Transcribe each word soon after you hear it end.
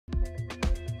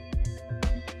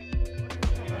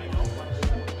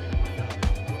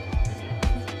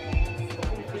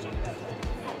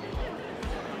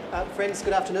Friends,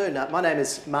 good afternoon. My name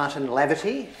is Martin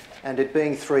Laverty, and it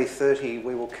being 3:30,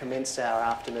 we will commence our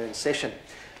afternoon session.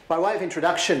 By way of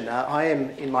introduction, I am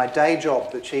in my day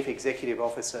job the Chief Executive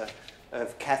Officer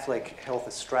of Catholic Health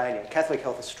Australia. Catholic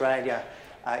Health Australia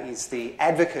is the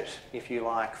advocate, if you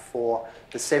like, for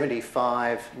the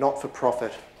 75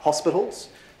 not-for-profit hospitals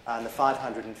and the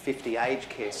 550 aged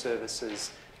care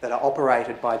services that are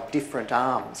operated by different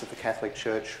arms of the Catholic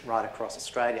Church right across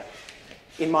Australia.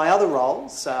 In my other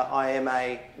roles, I am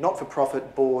a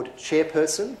not-for-profit board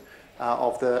chairperson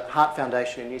of the Heart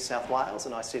Foundation in New South Wales,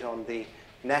 and I sit on the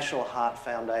National Heart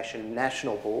Foundation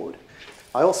National Board.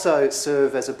 I also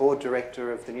serve as a board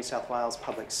director of the New South Wales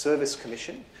Public Service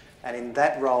Commission, and in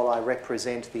that role I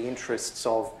represent the interests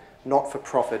of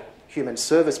not-for-profit human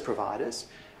service providers.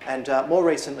 And more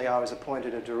recently I was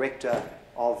appointed a director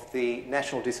of the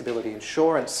National Disability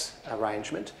Insurance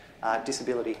Arrangement,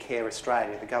 Disability Care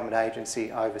Australia, the government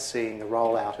agency overseeing the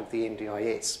rollout of the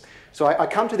NDIS. So I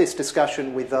come to this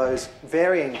discussion with those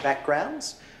varying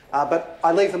backgrounds, but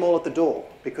I leave them all at the door,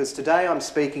 because today I'm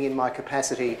speaking in my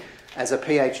capacity as a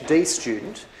PhD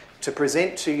student to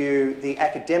present to you the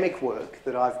academic work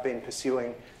that I've been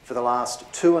pursuing for the last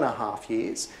 2.5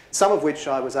 years, some of which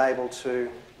I was able to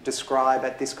describe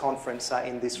at this conference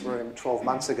in this room 12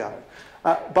 months ago.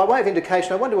 By way of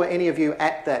indication, I wonder were any of you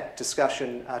at that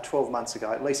discussion 12 months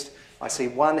ago? At least I see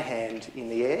one hand in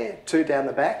the air, two down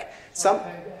the back.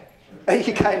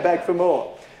 You came back for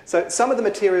more. So some of the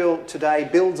material today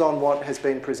builds on what has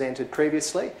been presented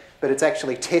previously, but it's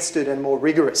actually tested and more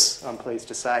rigorous, I'm pleased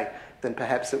to say, than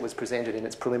perhaps it was presented in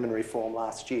its preliminary form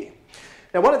last year.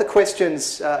 Now, one of the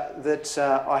questions that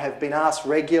I have been asked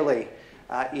regularly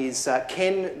is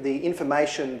can the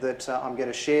information that I'm going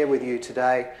to share with you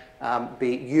today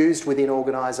be used within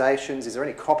organisations? Is there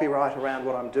any copyright around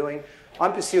what I'm doing?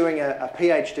 I'm pursuing a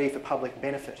PhD for public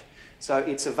benefit. So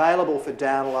it's available for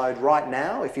download right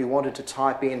now. If you wanted to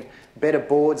type in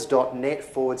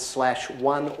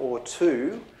betterboards.net/1 or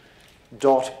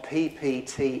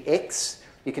 2.pptx,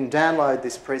 you can download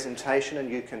this presentation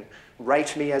and you can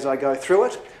rate me as I go through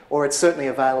it, or it's certainly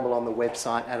available on the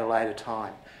website at a later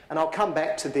time. And I'll come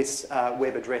back to this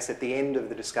web address at the end of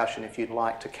the discussion if you'd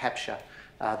like to capture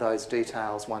those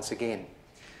details once again.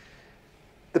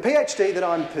 The PhD that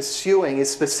I'm pursuing is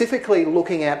specifically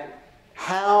looking at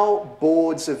how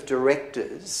boards of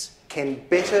directors can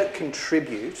better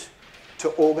contribute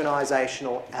to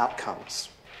organisational outcomes.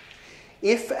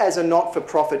 If, as a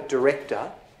not-for-profit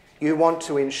director, you want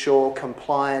to ensure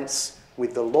compliance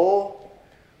with the law,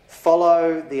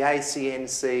 follow the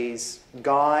ACNC's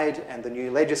guide and the new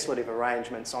legislative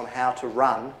arrangements on how to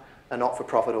run a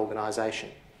not-for-profit organisation.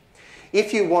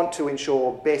 If you want to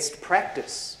ensure best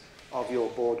practice of your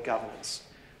board governance,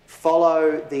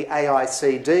 follow the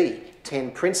AICD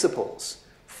 10 principles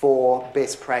for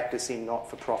best practice in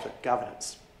not-for-profit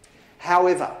governance.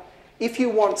 However, if you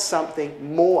want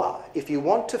something more, if you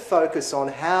want to focus on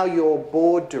how your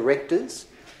board directors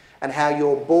and how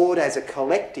your board as a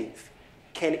collective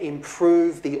can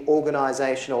improve the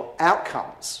organisational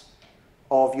outcomes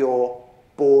of your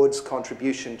board's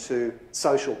contribution to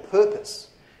social purpose,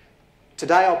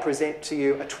 today I'll present to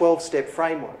you a 12-step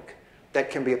framework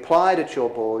that can be applied at your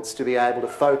boards to be able to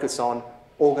focus on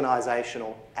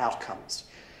organisational outcomes.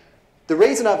 The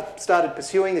reason I've started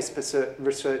pursuing this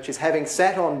research is having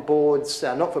sat on boards,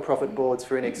 not-for-profit boards,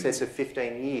 for in excess of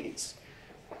 15 years.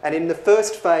 And in the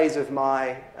first phase of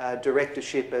my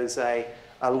directorship as a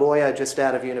lawyer just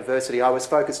out of university, I was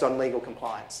focused on legal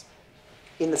compliance.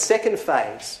 In the second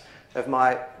phase of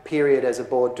my period as a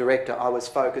board director, I was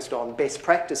focused on best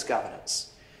practice governance.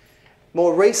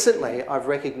 More recently, I've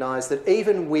recognised that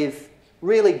even with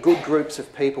really good groups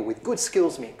of people with good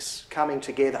skills mix coming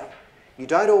together, you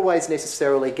don't always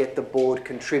necessarily get the board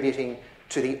contributing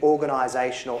to the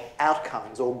organisational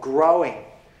outcomes or growing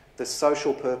the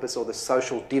social purpose or the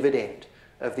social dividend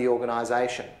of the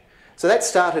organisation. So that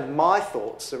started my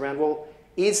thoughts around, well,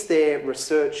 is there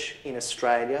research in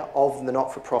Australia of the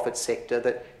not-for-profit sector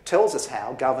that tells us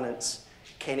how governance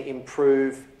can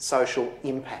improve social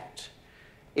impact?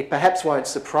 It perhaps won't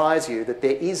surprise you that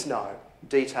there is no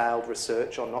detailed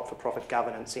research on not-for-profit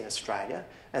governance in Australia,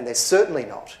 and there's certainly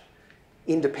not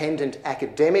independent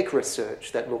academic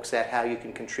research that looks at how you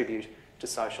can contribute to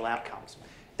social outcomes.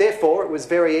 Therefore, it was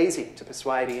very easy to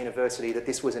persuade a university that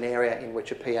this was an area in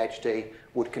which a PhD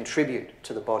would contribute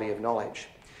to the body of knowledge.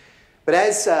 But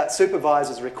as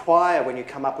supervisors require when you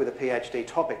come up with a PhD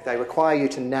topic, they require you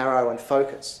to narrow and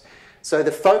focus. So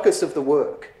the focus of the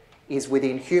work is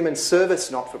within human service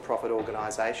not-for-profit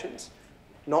organisations,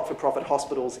 not-for-profit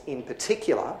hospitals in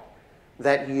particular,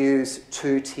 that use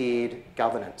two-tiered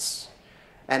governance.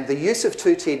 And the use of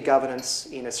two-tiered governance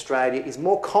in Australia is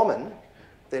more common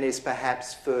than is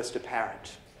perhaps first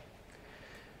apparent.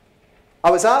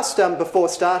 I was asked before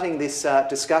starting this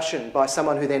discussion by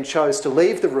someone who then chose to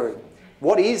leave the room,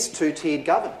 what is two-tiered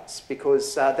governance?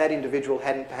 Because that individual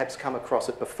hadn't perhaps come across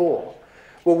it before.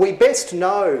 Well, we best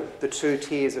know the two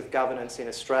tiers of governance in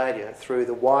Australia through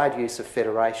the wide use of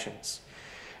federations.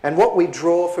 And what we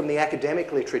draw from the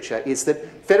academic literature is that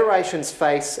federations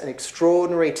face an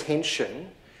extraordinary tension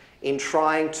in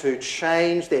trying to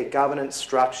change their governance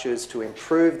structures to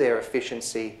improve their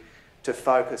efficiency, to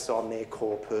focus on their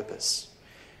core purpose.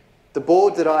 The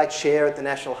board that I chair at the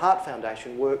National Heart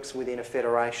Foundation works within a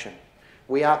federation.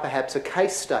 We are perhaps a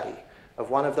case study of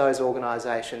one of those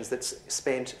organisations that's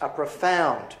spent a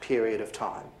profound period of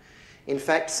time, in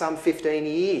fact some 15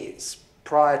 years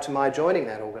prior to my joining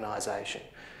that organisation.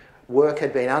 Work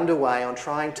had been underway on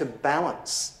trying to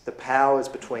balance the powers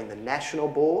between the national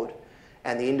board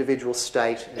and the individual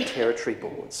state and territory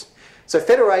boards. So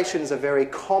federations are very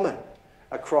common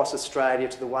across Australia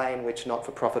to the way in which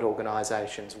not-for-profit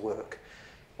organisations work.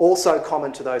 Also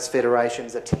common to those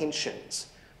federations are tensions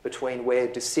between where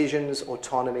decisions,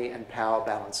 autonomy and power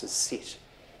balances sit.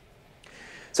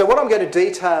 So what I'm going to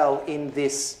detail in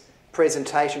this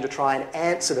presentation to try and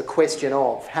answer the question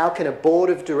of how can a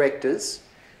board of directors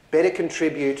better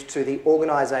contribute to the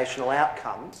organisational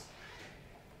outcomes,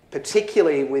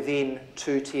 particularly within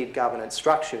two-tiered governance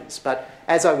structures. But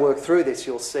as I work through this,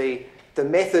 you'll see the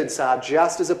methods are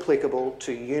just as applicable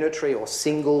to unitary or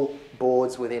single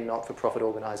boards within not-for-profit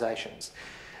organisations.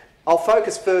 I'll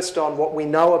focus first on what we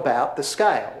know about the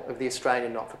scale of the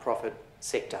Australian not-for-profit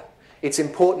sector. It's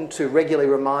important to regularly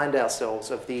remind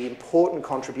ourselves of the important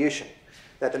contribution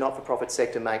that the not-for-profit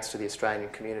sector makes to the Australian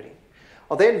community.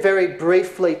 I'll then very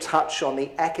briefly touch on the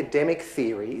academic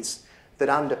theories that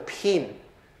underpin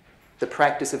the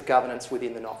practice of governance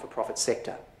within the not-for-profit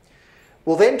sector.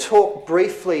 We'll then talk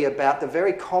briefly about the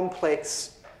very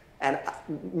complex and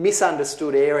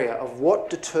misunderstood area of what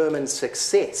determines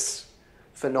success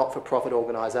for not-for-profit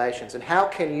organisations and how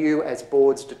can you as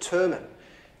boards determine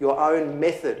your own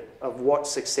method of what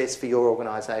success for your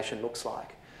organisation looks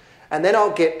like. And then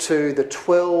I'll get to the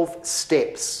 12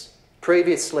 steps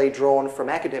previously drawn from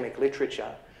academic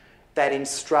literature that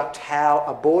instruct how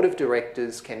a board of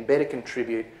directors can better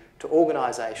contribute to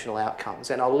organisational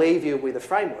outcomes. And I'll leave you with a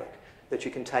framework that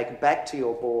you can take back to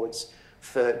your boards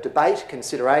for debate,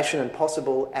 consideration and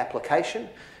possible application.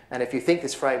 And if you think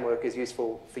this framework is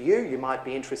useful for you, you might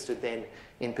be interested then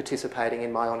in participating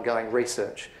in my ongoing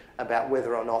research about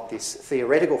whether or not this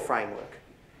theoretical framework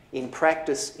in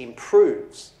practice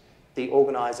improves the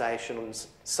organisation's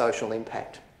social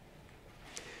impact.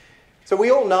 So we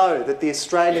all know that the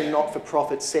Australian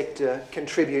not-for-profit sector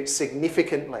contributes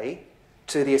significantly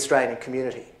to the Australian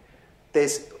community.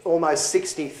 There's almost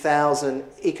 60,000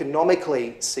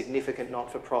 economically significant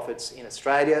not-for-profits in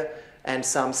Australia and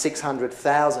some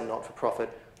 600,000 not-for-profit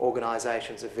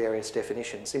organisations of various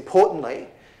definitions. Importantly,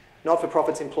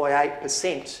 not-for-profits employ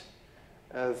 8%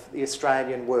 of the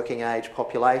Australian working age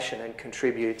population and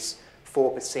contributes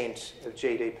 4% of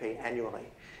GDP annually.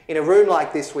 In a room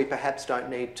like this, we perhaps don't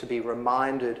need to be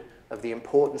reminded of the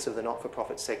importance of the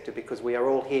not-for-profit sector because we are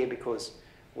all here because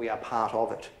we are part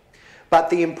of it. But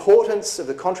the importance of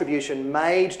the contribution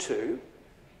made to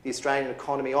the Australian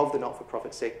economy of the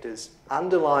not-for-profit sectors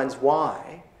underlines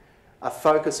why a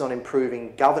focus on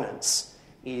improving governance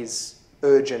is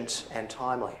urgent and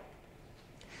timely.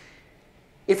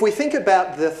 If we think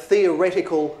about the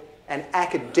theoretical and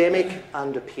academic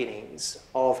underpinnings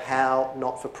of how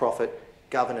not-for-profit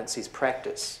governance is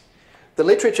practiced, the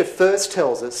literature first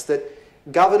tells us that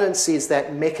governance is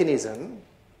that mechanism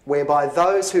whereby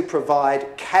those who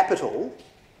provide capital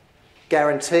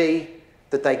guarantee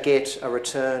that they get a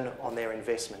return on their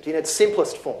investment. In its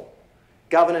simplest form,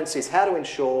 governance is how to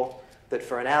ensure that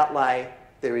for an outlay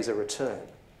there is a return.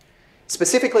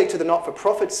 Specifically to the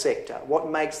not-for-profit sector, what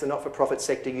makes the not-for-profit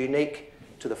sector unique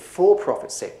to the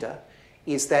for-profit sector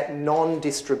is that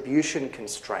non-distribution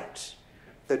constraint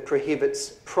that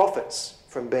prohibits profits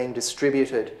from being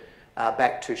distributed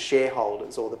back to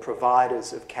shareholders or the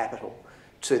providers of capital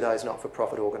to those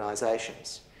not-for-profit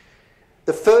organisations.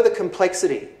 The further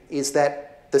complexity is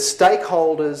that the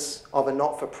stakeholders of a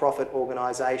not-for-profit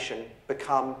organisation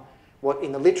become what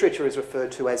in the literature is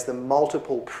referred to as the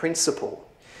multiple principal.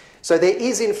 So there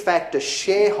is in fact a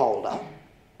shareholder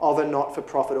of a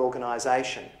not-for-profit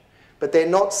organisation, but they're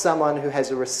not someone who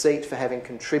has a receipt for having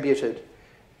contributed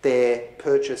their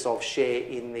purchase of share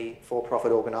in the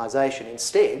for-profit organisation.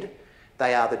 Instead,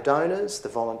 they are the donors, the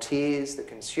volunteers, the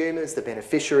consumers, the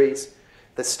beneficiaries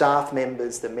the staff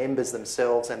members, the members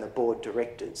themselves, and the board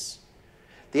directors.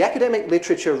 The academic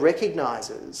literature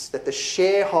recognises that the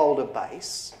shareholder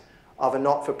base of a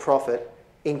not-for-profit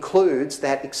includes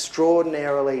that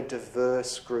extraordinarily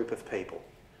diverse group of people.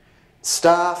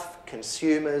 Staff,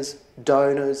 consumers,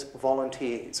 donors,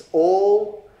 volunteers,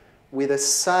 all with a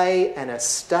say and a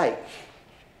stake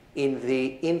in the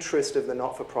interest of the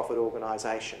not-for-profit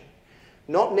organisation.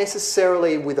 Not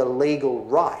necessarily with a legal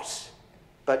right,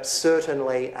 but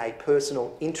certainly a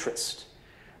personal interest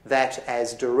that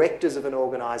as directors of an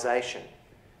organisation,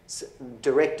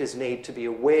 directors need to be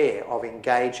aware of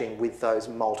engaging with those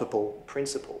multiple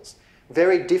principles.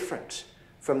 Very different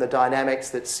from the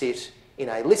dynamics that sit in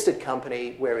a listed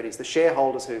company where it is the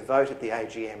shareholders who vote at the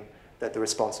AGM that the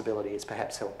responsibility is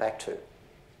perhaps held back to.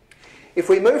 If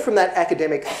we move from that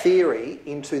academic theory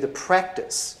into the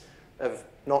practice of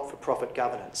not-for-profit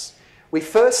governance, we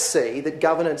first see that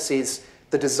governance is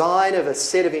the design of a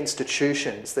set of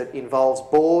institutions that involves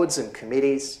boards and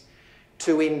committees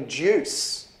to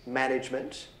induce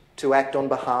management to act on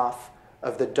behalf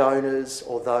of the donors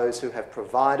or those who have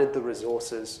provided the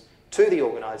resources to the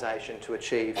organisation to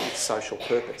achieve its social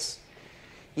purpose.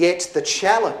 Yet the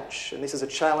challenge, and this is a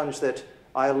challenge that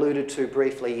I alluded to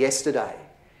briefly yesterday,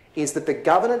 is that the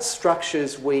governance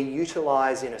structures we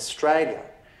utilise in Australia,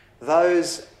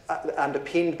 those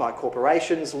underpinned by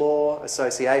corporations law,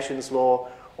 associations law,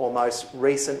 or most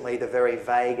recently the very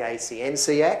vague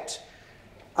ACNC Act,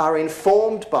 are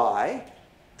informed by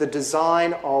the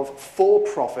design of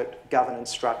for-profit governance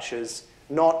structures,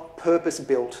 not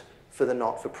purpose-built for the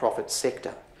not-for-profit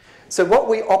sector. So what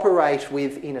we operate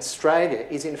with in Australia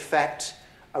is in fact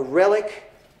a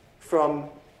relic from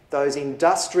those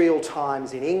industrial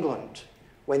times in England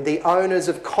when the owners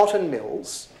of cotton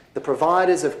mills, the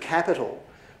providers of capital,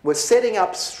 were setting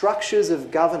up structures of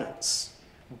governance,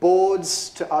 boards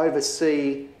to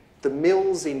oversee the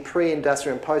mills in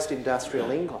pre-industrial and post-industrial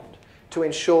England to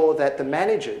ensure that the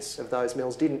managers of those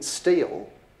mills didn't steal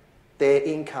their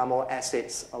income or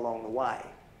assets along the way.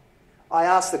 I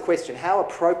ask the question, how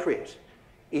appropriate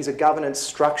is a governance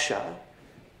structure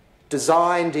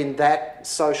designed in that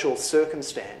social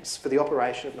circumstance for the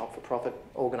operation of not-for-profit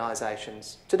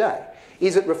organisations today?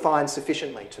 Is it refined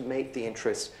sufficiently to meet the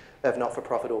interests of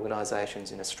not-for-profit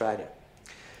organisations in Australia?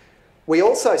 We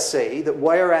also see that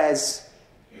whereas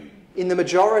in the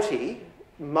majority,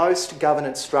 most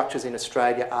governance structures in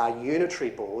Australia are unitary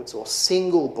boards or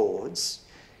single boards,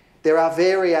 there are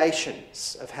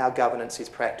variations of how governance is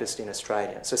practiced in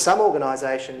Australia. So some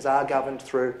organisations are governed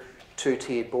through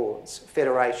two-tiered boards,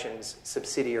 federations,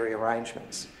 subsidiary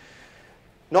arrangements.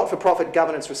 Not-for-profit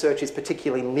governance research is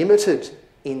particularly limited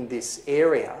in this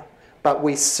area, but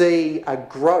we see a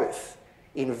growth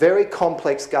in very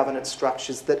complex governance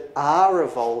structures that are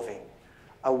evolving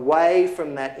away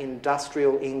from that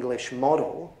industrial English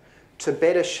model to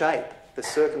better shape the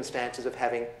circumstances of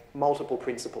having multiple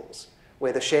principles,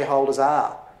 where the shareholders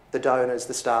are the donors,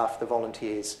 the staff, the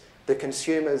volunteers, the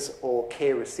consumers or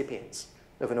care recipients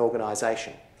of an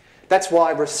organisation. That's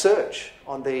why research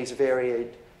on these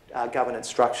varied governance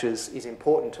structures is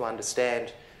important to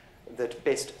understand that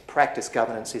best practice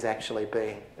governance is actually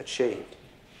being achieved.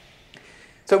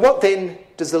 So what then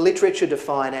does the literature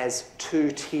define as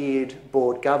two-tiered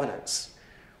board governance?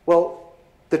 Well,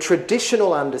 the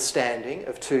traditional understanding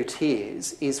of two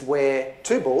tiers is where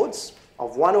two boards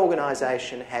of one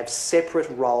organisation have separate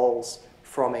roles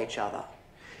from each other.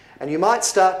 And you might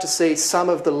start to see some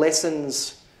of the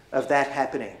lessons of that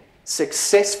happening.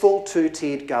 Successful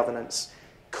two-tiered governance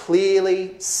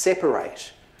clearly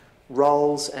separate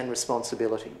roles and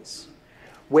responsibilities.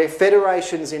 Where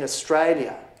federations in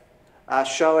Australia are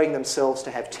showing themselves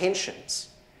to have tensions,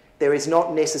 there is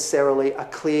not necessarily a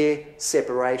clear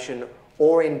separation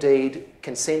or indeed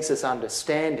consensus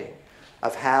understanding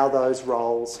of how those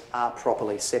roles are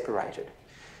properly separated.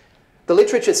 The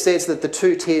literature says that the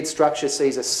two-tiered structure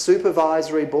sees a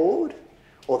supervisory board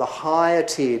or the higher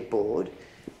tiered board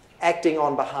acting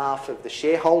on behalf of the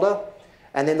shareholder,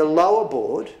 and then the lower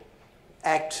board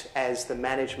act as the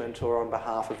management or on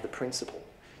behalf of the principal.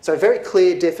 So a very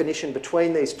clear definition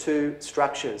between these two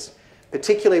structures,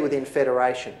 particularly within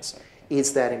federations,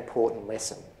 is that important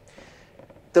lesson.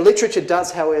 The literature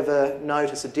does, however,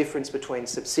 notice a difference between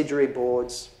subsidiary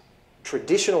boards,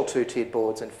 traditional two-tiered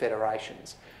boards and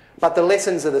federations. But the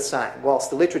lessons are the same. Whilst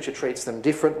the literature treats them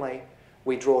differently,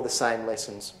 we draw the same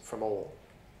lessons from all.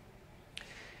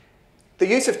 The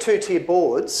use of two-tier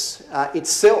boards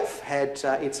itself had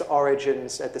its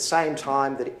origins at the same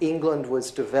time that England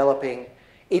was developing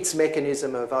its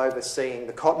mechanism of overseeing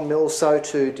the cotton mills. So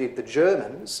too did the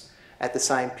Germans at the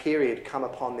same period come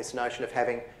upon this notion of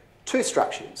having two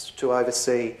structures to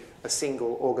oversee a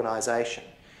single organisation.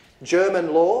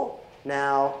 German law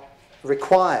now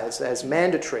requires as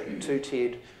mandatory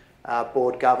two-tiered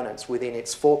board governance within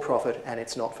its for-profit and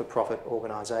its not-for-profit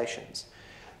organisations.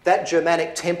 That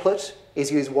Germanic template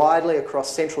is used widely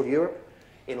across Central Europe,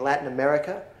 in Latin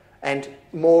America, and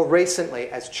more recently,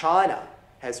 as China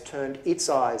has turned its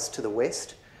eyes to the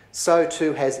West, so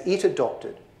too has it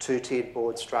adopted two-tiered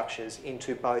board structures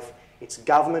into both its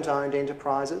government-owned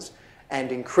enterprises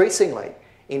and increasingly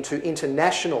into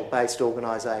international-based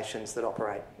organisations that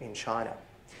operate in China.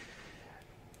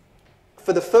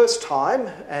 For the first time,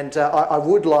 and I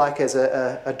would like, as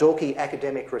a dorky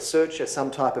academic researcher,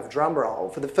 some type of drum roll,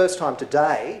 for the first time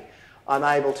today, I'm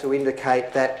able to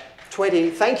indicate that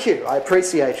thank you, I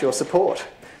appreciate your support,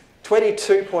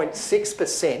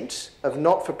 22.6% of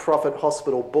not-for-profit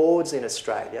hospital boards in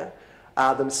Australia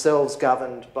are themselves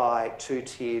governed by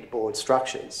two-tiered board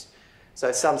structures.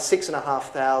 So some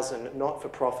 6,500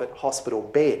 not-for-profit hospital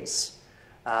beds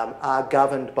are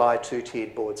governed by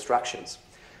two-tiered board structures.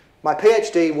 My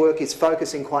PhD work is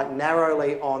focusing quite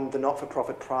narrowly on the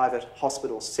not-for-profit private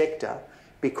hospital sector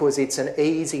because it's an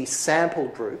easy sample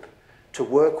group to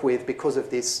work with because of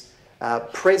this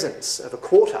presence of a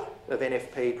quarter of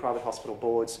NFP private hospital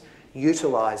boards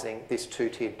utilising this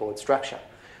two-tiered board structure.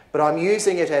 But I'm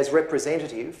using it as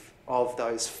representative of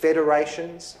those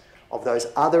federations, of those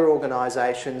other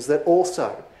organisations that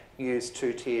also use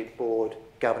two-tiered board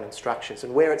governance structures.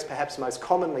 And where it's perhaps most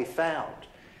commonly found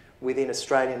within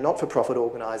Australian not-for-profit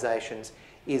organisations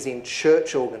is in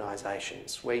church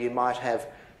organisations, where you might have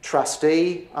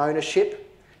trustee ownership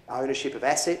of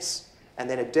assets, and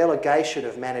then a delegation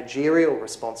of managerial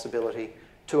responsibility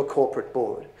to a corporate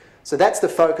board. So that's the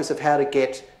focus of how to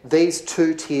get these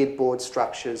two-tiered board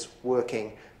structures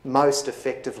working most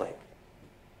effectively.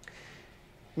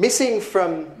 Missing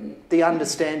from the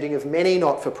understanding of many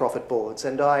not-for-profit boards,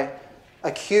 and I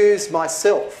accuse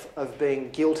myself of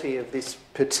being guilty of this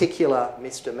particular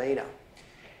misdemeanour,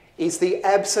 is the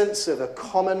absence of a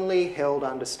commonly held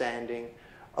understanding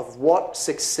of what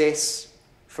success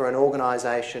for an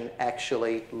organisation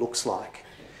actually looks like.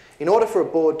 In order for a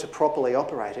board to properly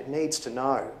operate, it needs to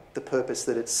know the purpose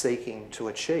that it's seeking to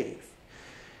achieve.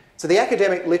 So the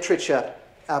academic literature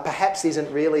perhaps isn't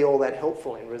really all that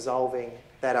helpful in resolving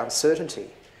that uncertainty.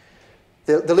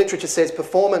 The literature says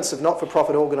performance of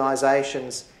not-for-profit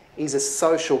organisations is a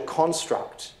social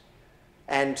construct,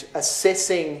 and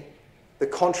assessing the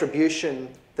contribution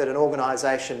that an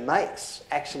organisation makes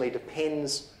actually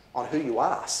depends on who you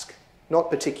ask. Not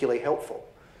particularly helpful.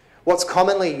 What's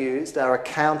commonly used are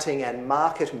accounting and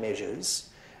market measures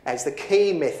as the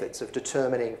key methods of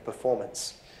determining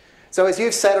performance. So as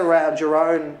you've sat around your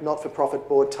own not-for-profit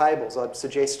board tables, I'd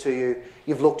suggest to you,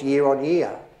 you've looked year on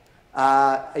year.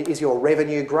 Is your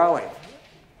revenue growing?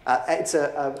 It's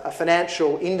a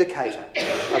financial indicator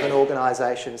of an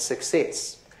organisation's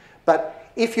success.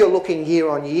 But if you're looking year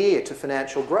on year to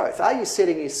financial growth, are you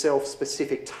setting yourself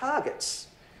specific targets?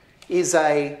 Is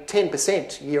a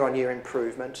 10% year-on-year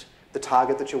improvement the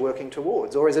target that you're working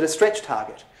towards? Or is it a stretch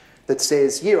target that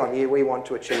says year-on-year we want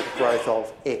to achieve growth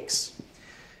of X?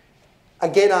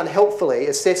 Again, unhelpfully,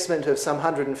 assessment of some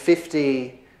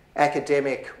 150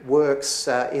 academic works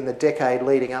in the decade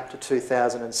leading up to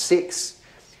 2006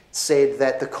 said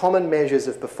that the common measures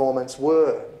of performance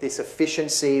were this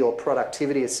efficiency or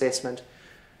productivity assessment,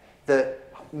 the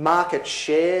market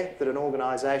share that an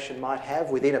organisation might have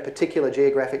within a particular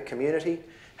geographic community,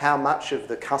 how much of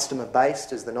the customer base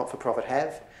does the not-for-profit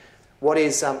have, what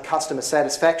is customer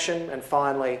satisfaction, and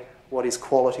finally, what is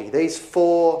quality. These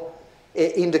four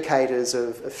indicators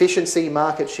of efficiency,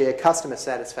 market share, customer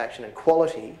satisfaction and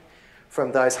quality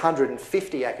from those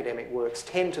 150 academic works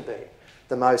tend to be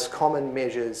the most common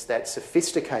measures that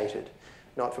sophisticated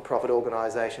not-for-profit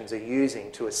organisations are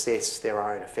using to assess their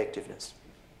own effectiveness.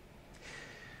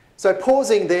 So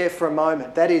pausing there for a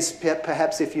moment, that is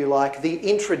perhaps, if you like, the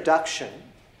introduction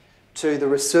to the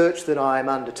research that I am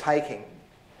undertaking.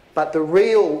 But the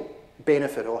real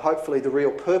benefit, or hopefully the real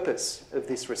purpose of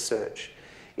this research,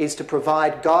 is to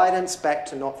provide guidance back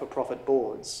to not-for-profit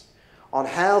boards on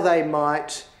how they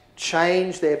might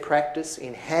change their practice,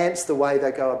 enhance the way they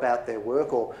go about their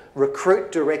work, or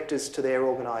recruit directors to their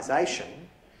organisation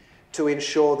to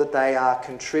ensure that they are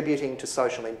contributing to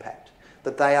social impact,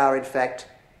 that they are in fact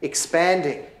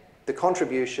expanding the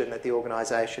contribution that the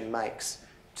organisation makes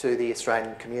to the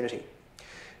Australian community.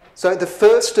 So the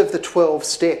first of the 12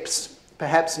 steps,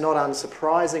 perhaps not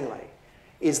unsurprisingly,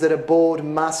 is that a board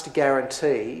must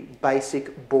guarantee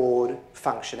basic board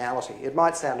functionality. It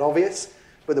might sound obvious,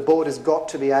 but the board has got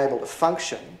to be able to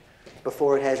function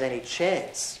before it has any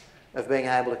chance of being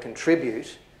able to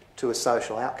contribute to a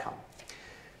social outcome.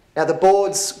 Now, the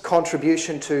board's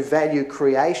contribution to value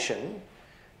creation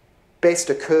best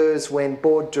occurs when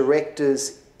board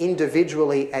directors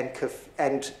individually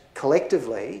and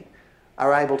collectively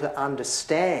are able to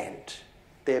understand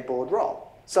their board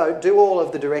role. So, do all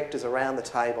of the directors around the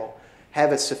table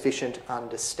have a sufficient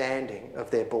understanding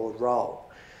of their board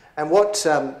role? And what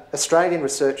Australian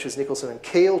researchers Nicholson and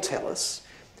Keel tell us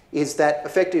is that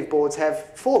effective boards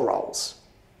have 4 roles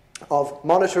of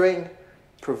monitoring,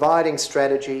 providing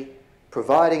strategy,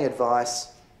 providing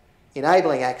advice,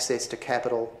 enabling access to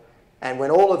capital, and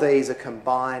when all of these are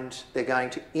combined, they're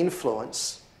going to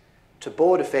influence to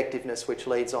board effectiveness, which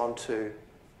leads on to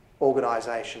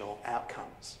organisational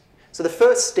outcomes. So the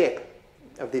first step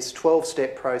of this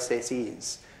 12-step process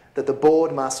is that the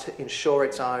board must ensure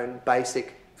its own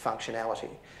basic functionality.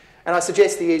 And I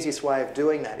suggest the easiest way of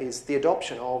doing that is the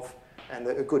adoption of, and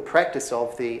a good practice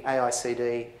of, the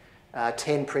AICD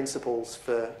 10 principles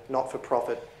for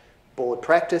not-for-profit board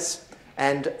practice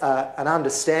and an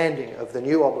understanding of the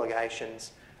new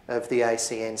obligations of the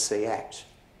ACNC Act.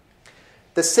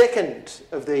 The second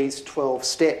of these 12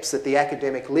 steps that the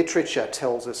academic literature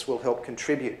tells us will help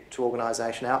contribute to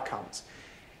organisation outcomes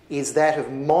is that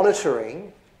of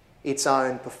monitoring its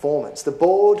own performance. The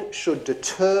board should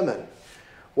determine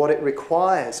what it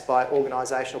requires by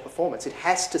organisational performance. It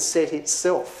has to set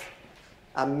itself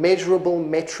a measurable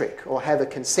metric or have a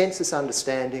consensus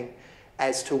understanding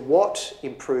as to what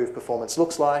improved performance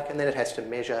looks like, and then it has to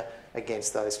measure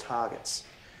against those targets.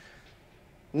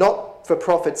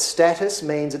 Not-for-profit status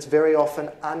means it's very often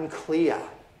unclear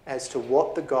as to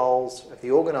what the goals of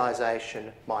the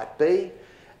organisation might be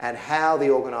and how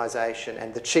the organisation,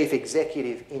 and the chief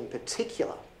executive in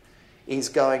particular, is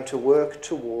going to work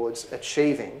towards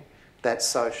achieving that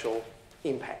social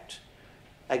impact.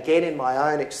 Again, in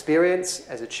my own experience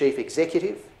as a chief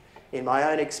executive, in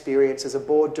my own experience as a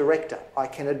board director, I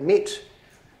can admit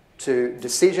to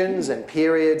decisions and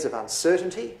periods of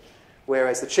uncertainty, where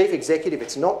as the chief executive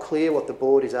it's not clear what the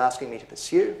board is asking me to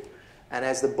pursue, and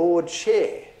as the board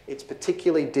chair it's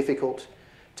particularly difficult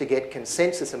to get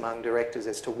consensus among directors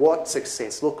as to what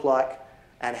success looked like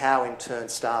and how in turn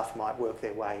staff might work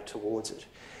their way towards it.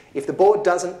 If the board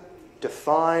doesn't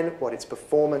define what its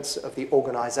performance of the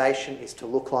organisation is to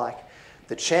look like,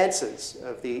 the chances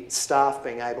of the staff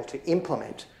being able to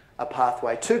implement a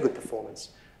pathway to good performance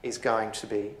is going to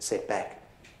be set back.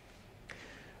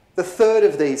 The third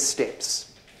of these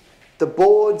steps, the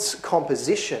board's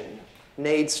composition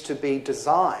needs to be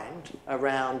designed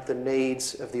around the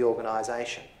needs of the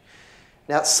organisation.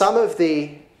 Now, some of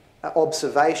the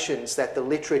observations that the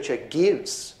literature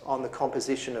gives on the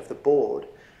composition of the board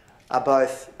are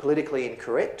both politically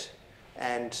incorrect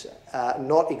and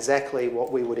not exactly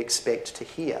what we would expect to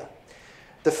hear.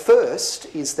 The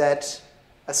first is that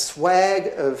a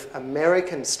swag of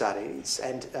American studies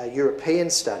and European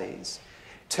studies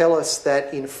tell us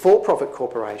that in for-profit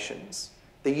corporations,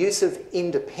 the use of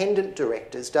independent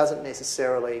directors doesn't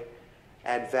necessarily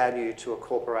add value to a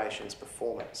corporation's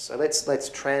performance. So let's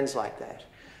translate that.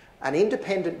 An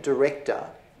independent director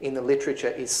in the literature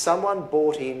is someone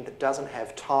brought in that doesn't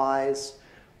have ties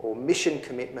or mission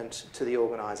commitment to the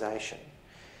organisation.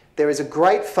 There is a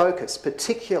great focus,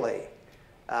 particularly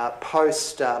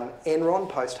post-Enron,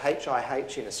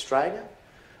 post-HIH in Australia,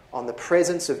 on the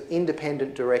presence of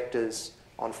independent directors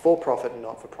on for-profit and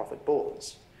not-for-profit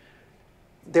boards.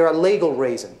 There are legal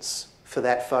reasons for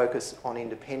that focus on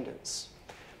independence.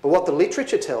 But what the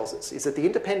literature tells us is that the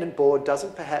independent board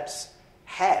doesn't perhaps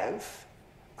have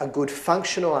a good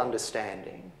functional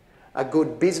understanding, a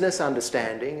good business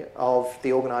understanding of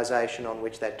the organisation on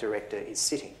which that director is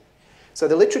sitting. So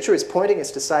the literature is pointing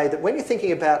us to say that when you're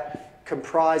thinking about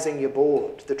comprising your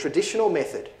board, the traditional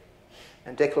method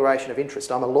and declaration of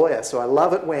interest, I'm a lawyer, so I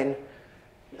love it when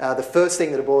the first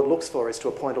thing that a board looks for is to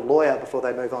appoint a lawyer before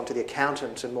they move on to the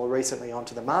accountant and more recently on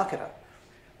to the marketer.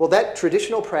 Well, that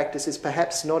traditional practice is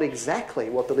perhaps not exactly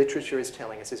what the literature is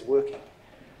telling us is working.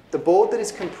 The board that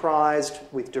is comprised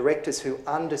with directors who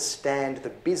understand the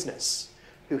business,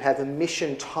 who have a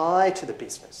mission tie to the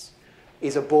business,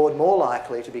 is a board more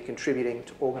likely to be contributing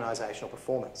to organisational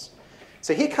performance.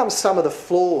 So here comes some of the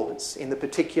flaws in the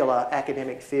particular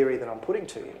academic theory that I'm putting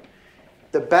to you.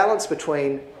 The balance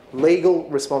between legal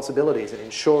responsibilities and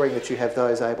ensuring that you have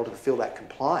those able to fulfil that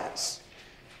compliance,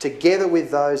 together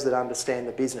with those that understand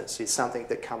the business, is something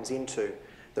that comes into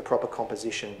the proper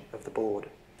composition of the board.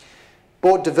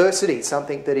 Board diversity,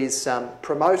 something that is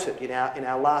promoted in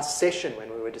our last session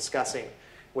when we were discussing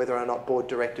whether or not board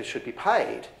directors should be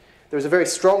paid. There is a very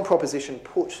strong proposition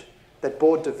put that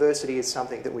board diversity is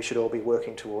something that we should all be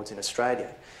working towards in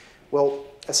Australia. Well,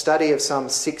 a study of some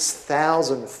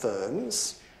 6,000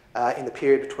 firms in the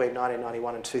period between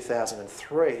 1991 and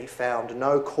 2003 found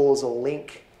no causal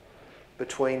link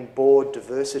between board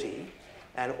diversity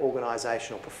and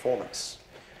organisational performance.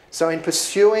 So in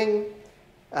pursuing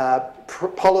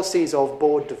policies of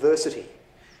board diversity,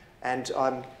 and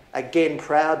I'm again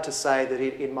proud to say that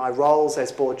in my roles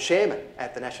as board chairman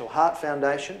at the National Heart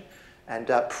Foundation and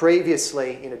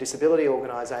previously in a disability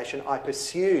organisation, I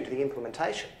pursued the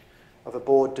implementation of a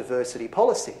board diversity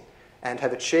policy and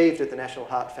have achieved at the National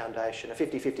Heart Foundation a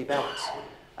 50-50 balance,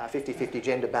 50-50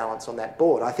 gender balance on that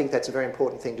board. I think that's a very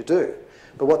important thing to do.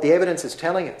 But what the evidence is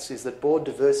telling us is that board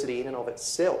diversity in and of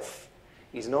itself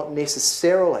is not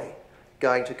necessarily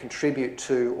going to contribute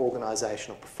to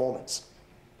organisational performance.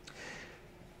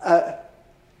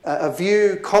 A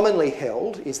view commonly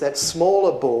held is that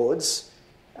smaller boards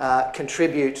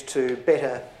contribute to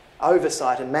better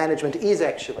oversight, and management is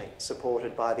actually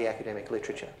supported by the academic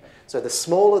literature. So the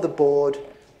smaller the board,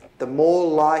 the more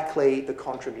likely the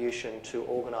contribution to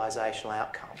organisational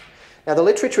outcome. Now, the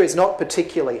literature is not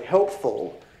particularly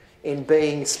helpful in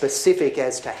being specific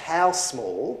as to how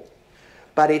small,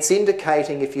 but it's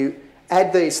indicating if you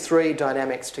add these three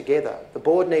dynamics together, the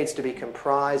board needs to be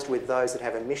comprised with those that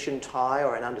have a mission tie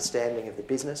or an understanding of the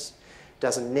business.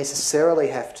 Doesn't necessarily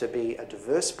have to be a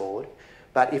diverse board,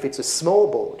 but if it's a small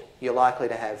board, you're likely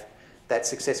to have that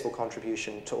successful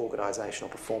contribution to organisational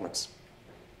performance.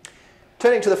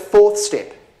 Turning to the fourth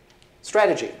step,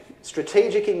 strategy.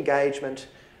 Strategic engagement,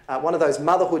 one of those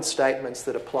motherhood statements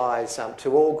that applies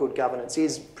to all good governance,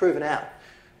 is proven out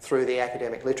through the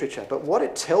academic literature. But what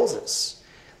it tells us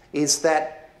is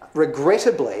that,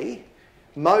 regrettably,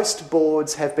 most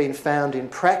boards have been found in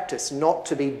practice not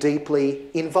to be deeply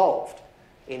involved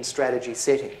in strategy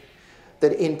setting.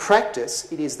 That in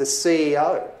practice, it is the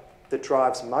CEO that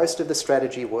drives most of the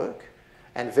strategy work,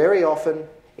 and very often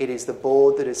it is the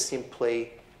board that is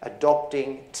simply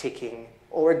adopting, ticking,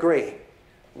 or agreeing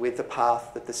with the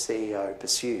path that the CEO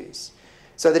pursues.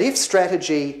 So that if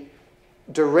strategy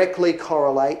directly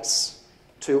correlates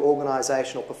to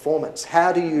organisational performance,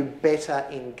 how do you better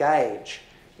engage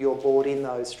your board in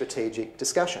those strategic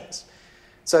discussions?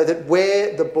 So that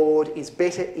where the board is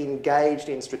better engaged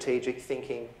in strategic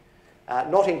thinking,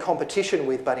 not in competition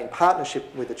with, but in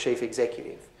partnership with the chief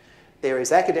executive, there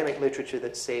is academic literature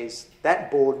that says that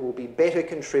board will be better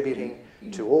contributing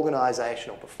to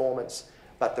organisational performance.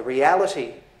 But the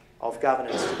reality of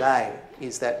governance today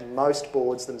is that most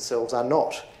boards themselves are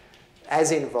not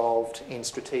as involved in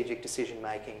strategic decision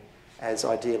making as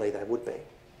ideally they would be.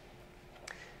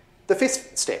 The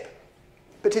fifth step,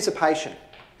 participation.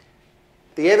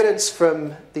 The evidence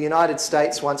from the United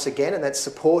States, once again, and that's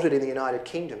supported in the United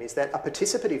Kingdom, is that a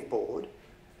participative board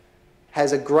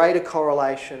has a greater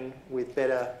correlation with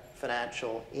better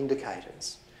financial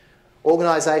indicators.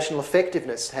 Organisational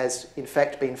effectiveness has, in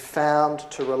fact, been found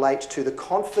to relate to the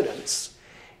confidence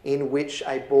in which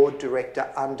a board director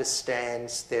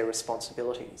understands their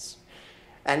responsibilities.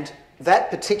 And that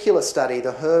particular study,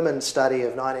 the Herman study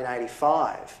of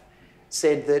 1985,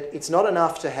 said that it's not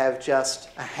enough to have just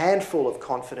a handful of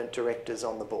confident directors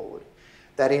on the board,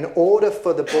 that in order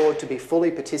for the board to be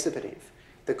fully participative,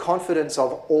 the confidence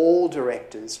of all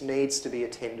directors needs to be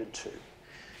attended to.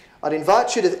 I'd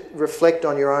invite you to reflect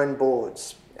on your own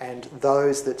boards and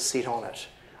those that sit on it.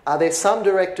 Are there some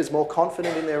directors more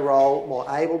confident in their role, more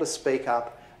able to speak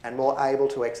up, and more able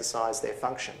to exercise their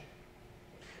function?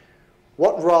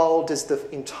 What role does the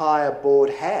entire board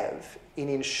have in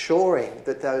ensuring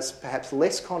that those perhaps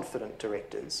less confident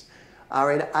directors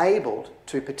are enabled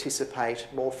to participate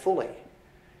more fully?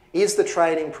 Is the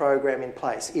training program in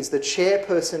place? Is the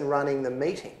chairperson running the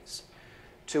meetings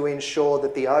to ensure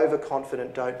that the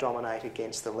overconfident don't dominate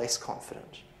against the less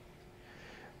confident?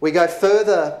 We go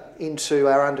further into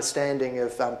our understanding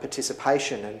of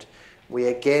participation, and we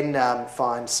again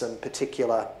find some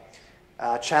particular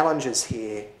challenges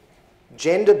here.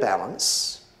 Gender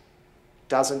balance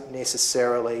doesn't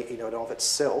necessarily, in and of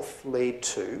itself, lead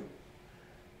to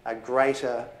a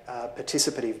greater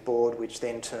participative board, which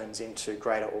then turns into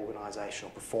greater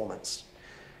organisational performance.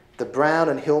 The Brown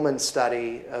and Hillman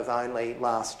study of only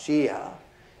last year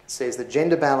says that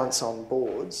gender balance on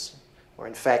boards, or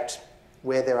in fact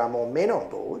where there are more men on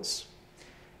boards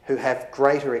who have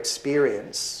greater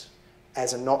experience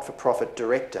as a not-for-profit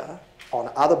director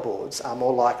on other boards, are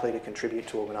more likely to contribute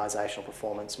to organisational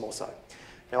performance more so.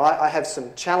 Now, I have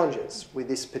some challenges with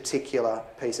this particular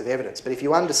piece of evidence, but if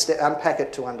you unpack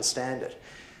it to understand it,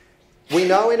 we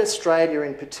know in Australia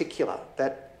in particular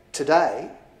that today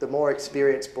the more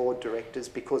experienced board directors,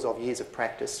 because of years of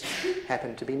practice,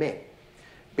 happen to be men.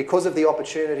 because of the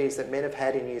opportunities that men have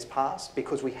had in years past,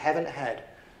 because we haven't had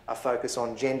a focus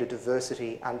on gender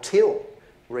diversity until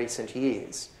recent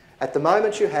years. At the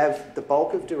moment, you have the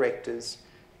bulk of directors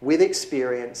with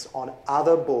experience on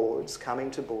other boards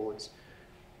coming to boards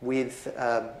with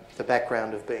the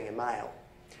background of being a male.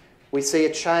 We see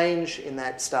a change in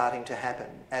that starting to happen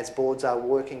as boards are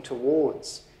working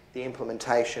towards the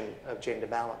implementation of gender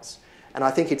balance. And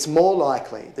I think it's more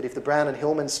likely that if the Brown and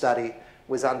Hillman study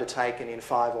was undertaken in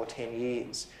 5 or 10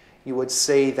 years, you would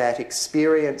see that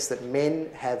experience that men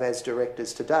have as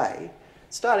directors today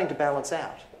starting to balance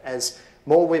out as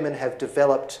more women have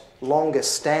developed longer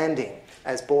standing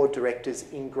as board directors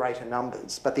in greater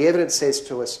numbers. But the evidence says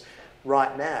to us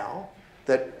right now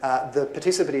that the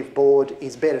participative board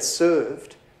is better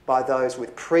served by those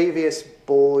with previous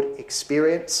board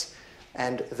experience,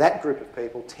 and that group of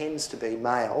people tends to be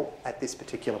male at this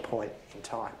particular point in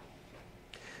time.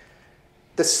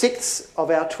 The 6th of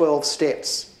our 12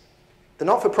 steps, the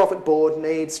not-for-profit board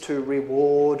needs to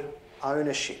reward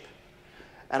ownership.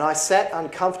 And I sat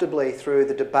uncomfortably through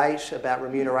the debate about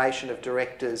remuneration of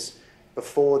directors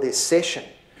before this session,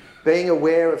 being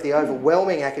aware of the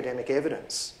overwhelming academic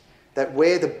evidence that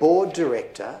where the board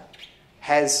director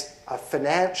has a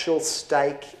financial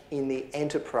stake in the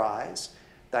enterprise,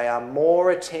 they are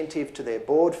more attentive to their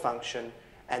board function,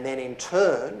 and then in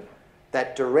turn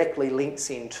that directly links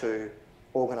into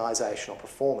organisational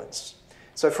performance.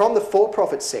 So from the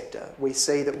for-profit sector, we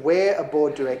see that where a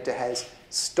board director has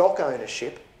stock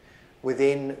ownership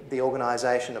within the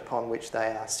organisation upon which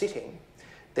they are sitting,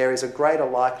 there is a greater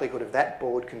likelihood of that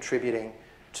board contributing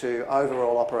to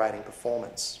overall operating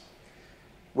performance.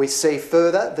 We see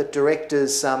further that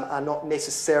directors are not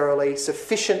necessarily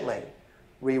sufficiently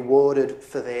rewarded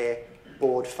for their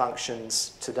board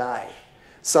functions today,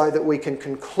 so that we can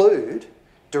conclude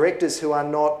directors who are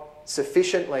not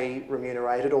sufficiently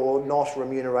remunerated or not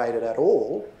remunerated at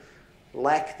all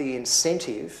lack the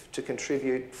incentive to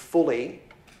contribute fully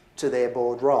to their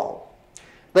board role.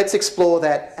 Let's explore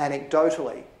that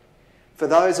anecdotally. For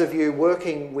those of you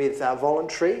working with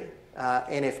voluntary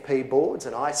NFP boards,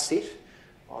 and I sit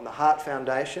on the Heart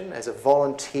Foundation as a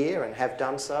volunteer and have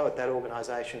done so at that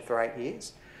organisation for 8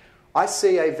 years, I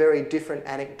see a very different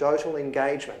anecdotal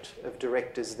engagement of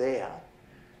directors there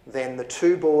than the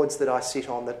 2 boards that I sit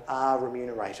on that are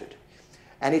remunerated.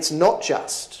 And it's not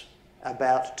just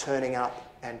about turning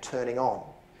up and turning on.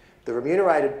 The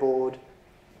remunerated board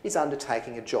is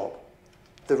undertaking a job.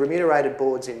 The remunerated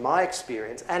boards, in my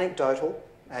experience, anecdotal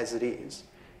as it is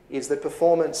that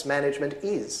performance management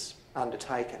is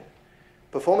undertaken.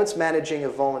 Performance managing a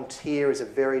volunteer is a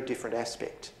very different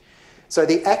aspect. So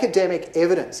the academic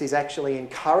evidence is actually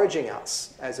encouraging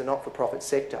us as a not-for-profit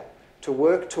sector to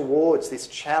work towards this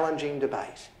challenging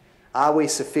debate. Are we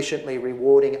sufficiently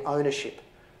rewarding ownership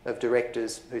of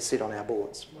directors who sit on our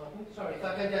boards? Martin, sorry, if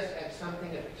I can just add something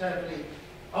at a totally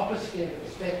opposite end of the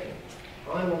spectrum.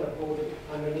 I'm on a board,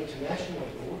 I'm an international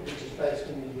board, which is based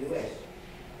in the US,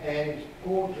 and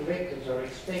board directors are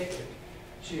expected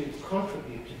to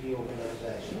contribute to the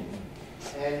organisation,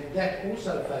 and that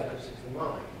also focuses the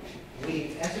mind.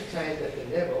 We ascertained that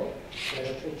the level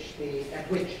at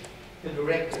which the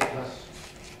director must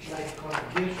make a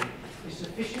contribution is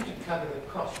sufficient to cover the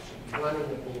costs of running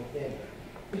the board member,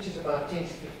 which is about $10,000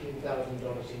 to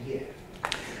 $15,000 a year.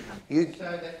 So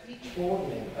that each board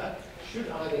member should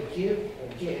either give or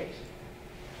get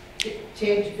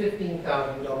 $10,000 to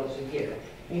 $15,000 a year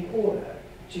in order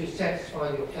to satisfy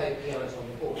your KPIs on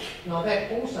the board. Now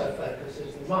that also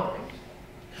focuses the mind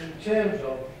in terms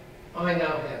of, I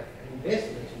now have an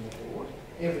investment in the board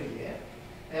every year,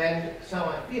 and so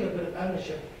I feel a bit of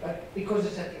ownership, but because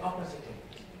it's at the opposite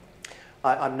end.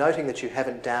 I'm noting that you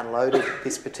haven't downloaded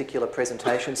this particular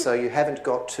presentation, so you haven't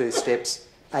got to steps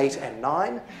 8 and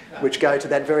 9, which go to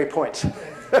that very point,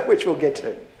 which we'll get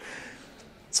to.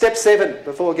 Step 7,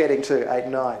 before getting to 8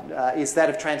 and 9, is that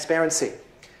of transparency.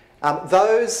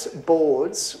 Those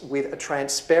boards with a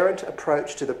transparent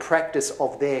approach to the practice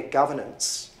of their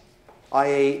governance,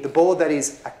 i.e. the board that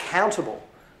is accountable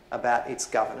about its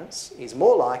governance, is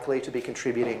more likely to be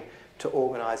contributing to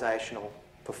organisational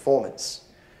performance.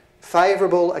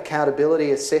 Favourable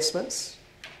accountability assessments,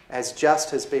 as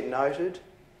just has been noted,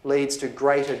 leads to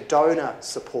greater donor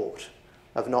support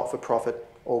of not-for-profit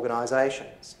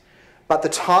organisations. But the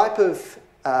type of,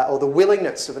 or the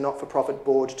willingness of a not-for-profit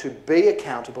board to be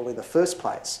accountable in the first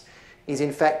place is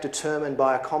in fact determined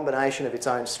by a combination of its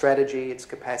own strategy, its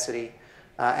capacity,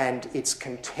 and its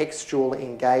contextual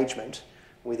engagement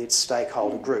with its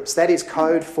stakeholder groups. That is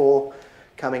code for,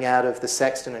 coming out of the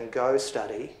Saxton and Go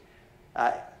study,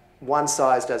 one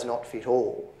size does not fit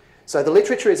all. So the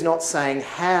literature is not saying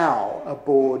how a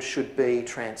board should be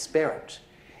transparent.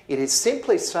 It is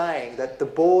simply saying that the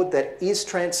board that is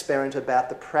transparent about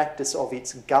the practice of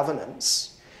its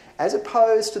governance, as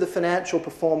opposed to the financial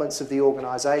performance of the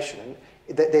organisation,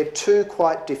 that they're two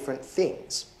quite different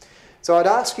things. So I'd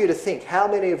ask you to think,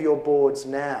 how many of your boards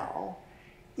now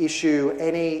issue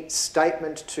any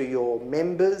statement to your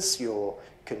members, your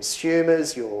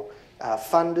consumers, your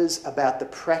funders about the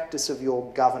practice of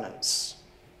your governance,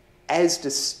 as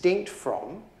distinct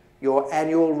from your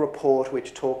annual report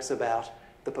which talks about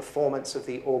the performance of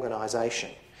the organisation?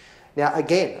 Now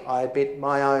again, I admit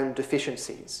my own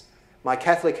deficiencies. My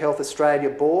Catholic Health Australia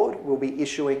board will be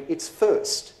issuing its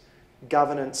first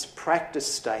governance practice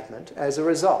statement as a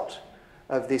result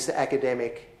of this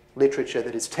academic literature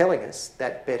that is telling us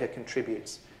that better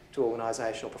contributes to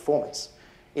organisational performance.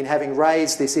 In having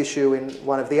raised this issue in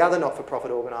one of the other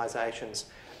not-for-profit organisations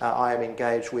I am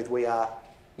engaged with, we are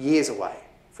years away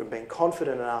from being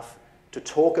confident enough to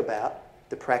talk about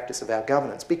the practice of our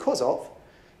governance because of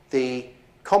the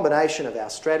combination of our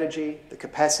strategy, the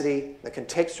capacity, the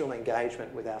contextual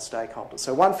engagement with our stakeholders.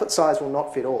 So one size will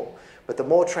not fit all, but the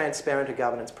more transparent a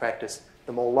governance practice,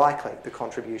 the more likely the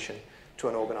contribution to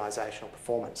an organisational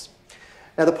performance.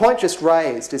 Now the point just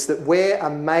raised is that where a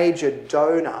major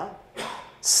donor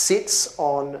sits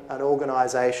on an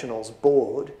organisational's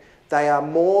board, they are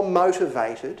more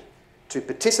motivated to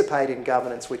participate in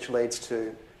governance, which leads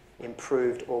to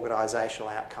improved organisational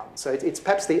outcomes. So it's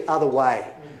perhaps the other way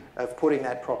of putting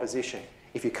that proposition.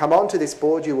 If you come onto this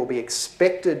board, you will be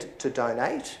expected to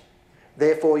donate.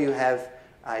 Therefore, you have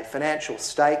a financial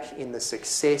stake in the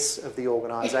success of the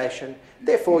organisation.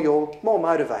 Therefore, you're more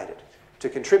motivated to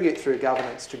contribute through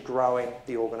governance to growing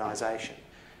the organisation.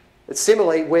 But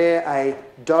similarly, where a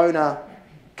donor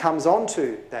comes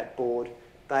onto that board,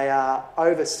 they are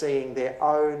overseeing their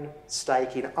own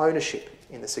stake in ownership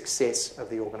in the success of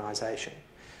the organisation.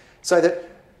 So that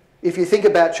if you think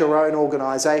about your own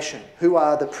organisation, who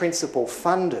are the principal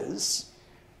funders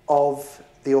of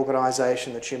the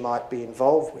organisation that you might be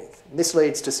involved with? And this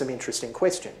leads to some interesting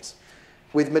questions.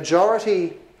 With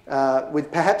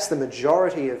perhaps the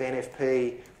majority of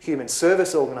NFP human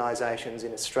service organisations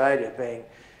in Australia being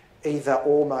either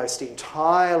almost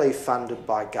entirely funded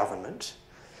by government,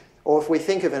 or if we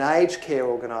think of an aged care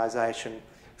organisation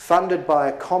funded by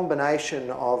a combination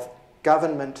of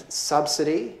government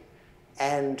subsidy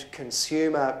and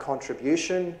consumer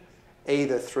contribution,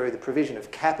 either through the provision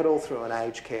of capital through an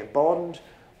aged care bond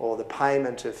or the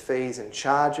payment of fees and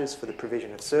charges for the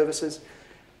provision of services,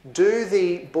 do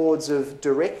the boards of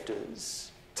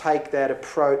directors take that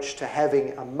approach to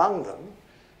having among them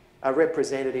a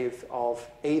representative of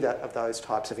either of those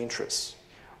types of interests?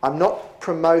 I'm not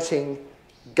promoting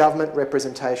government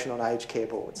representation on aged care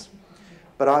boards,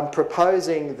 but I'm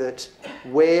proposing that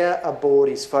where a board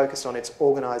is focused on its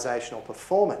organisational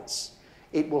performance,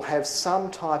 it will have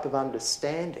some type of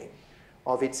understanding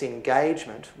of its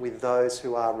engagement with those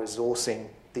who are resourcing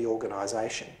the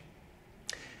organisation.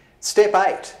 Step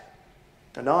 8,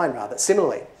 or 9 rather,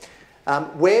 similarly,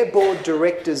 where board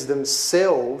directors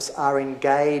themselves are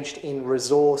engaged in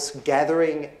resource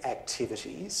gathering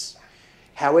activities,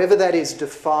 however that is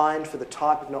defined for the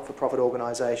type of not-for-profit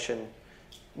organisation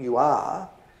you are,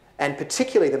 and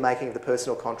particularly the making of the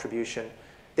personal contribution,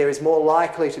 there is more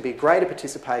likely to be greater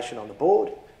participation on the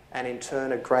board and in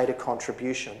turn a greater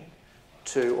contribution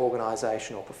to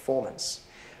organisational performance.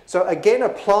 So again,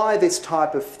 apply this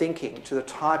type of thinking to the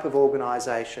type of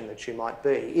organisation that you might be.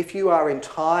 If you are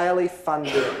entirely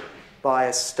funded by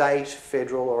a state,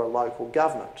 federal or a local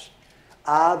government,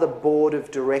 are the board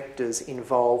of directors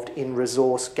involved in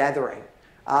resource gathering?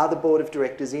 Are the board of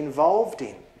directors involved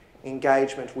in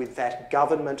engagement with that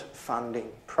government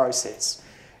funding process,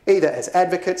 either as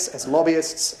advocates, as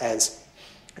lobbyists, as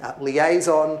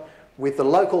liaison with the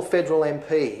local federal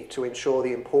MP to ensure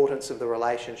the importance of the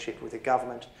relationship with the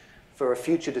government for a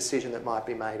future decision that might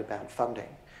be made about funding?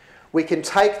 We can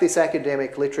take this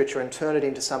academic literature and turn it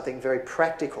into something very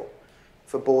practical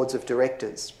for boards of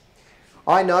directors.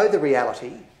 I know the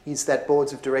reality is that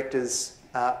boards of directors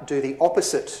do the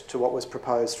opposite to what was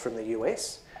proposed from the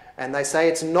US, and they say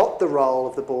it's not the role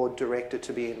of the board director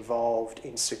to be involved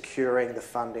in securing the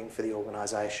funding for the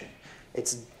organisation.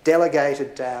 It's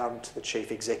delegated down to the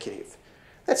chief executive.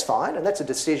 That's fine, and that's a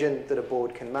decision that a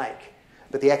board can make.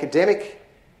 But the academic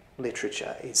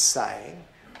literature is saying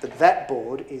that that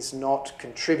board is not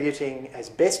contributing as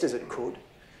best as it could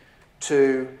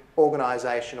to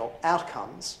organisational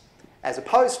outcomes, as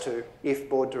opposed to if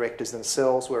board directors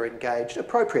themselves were engaged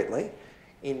appropriately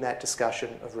in that discussion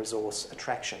of resource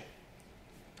attraction.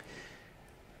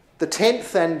 The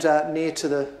 10th and near to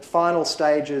the final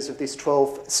stages of this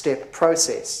 12-step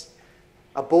process,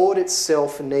 a board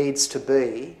itself needs to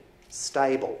be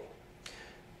stable.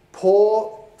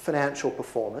 Poor financial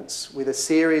performance with a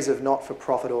series of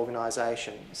not-for-profit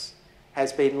organisations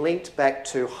has been linked back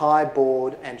to high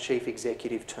board and chief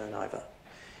executive turnover.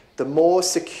 The more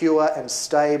secure and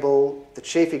stable the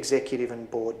chief executive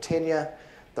and board tenure,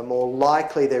 the more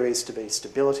likely there is to be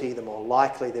stability, the more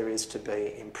likely there is to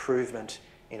be improvement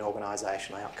in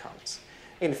organisational outcomes.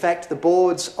 In fact, the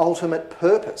board's ultimate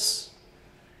purpose,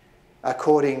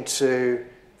 according to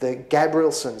the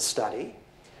Gabrielson study,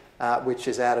 which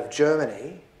is out of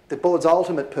Germany, the board's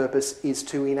ultimate purpose is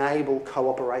to enable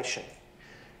cooperation.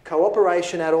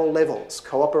 Cooperation at all levels,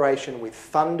 cooperation with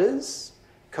funders,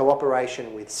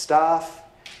 cooperation with staff,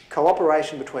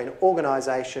 cooperation between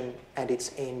organisation and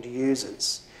its end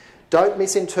users. Don't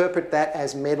misinterpret that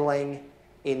as meddling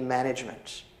in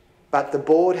management. But the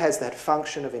board has that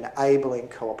function of enabling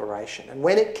cooperation. And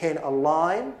when it can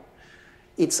align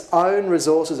its own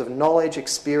resources of knowledge,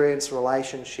 experience,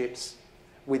 relationships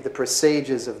with the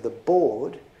procedures of the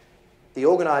board, the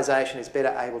organisation is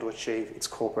better able to achieve its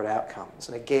corporate outcomes.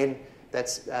 And again,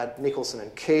 that's Nicholson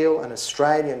and Keel, an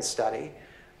Australian study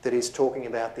that is talking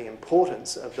about the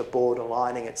importance of the board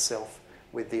aligning itself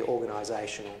with the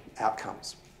organisational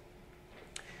outcomes.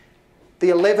 The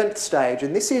 11th stage,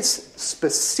 and this is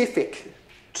specific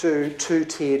to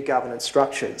two-tiered governance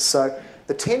structures. So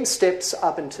the 10 steps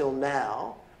up until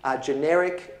now are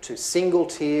generic to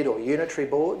single-tiered or unitary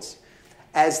boards,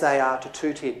 as they are to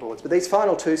two-tiered boards. But these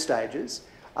final two stages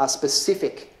are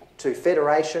specific to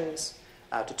federations,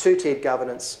 to two-tiered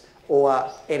governance, or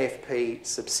NFP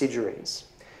subsidiaries.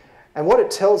 And what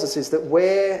it tells us is that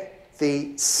where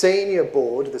the senior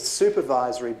board, the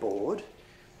supervisory board,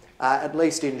 at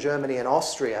least in Germany and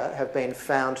Austria, have been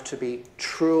found to be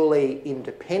truly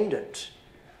independent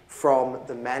from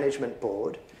the management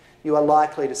board, you are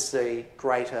likely to see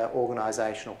greater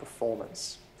organisational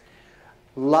performance.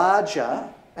 Larger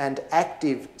and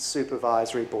active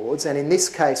supervisory boards, and in this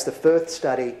case the Firth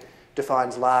study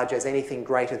defines large as anything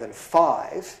greater than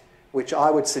 5, which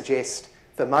I would suggest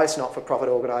for most not-for-profit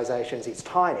organisations is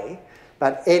tiny,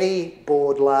 but any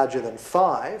board larger than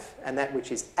 5, and that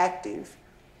which is active,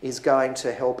 is going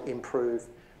to help improve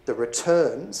the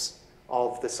returns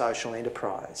of the social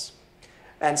enterprise.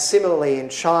 And similarly in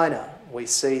China, we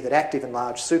see that active and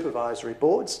large supervisory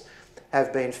boards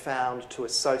have been found to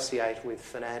associate with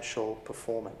financial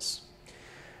performance.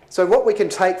 So what we can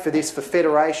take for this for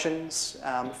federations,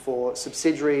 for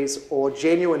subsidiaries, or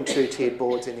genuine two-tiered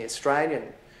boards in the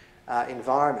Australian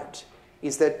environment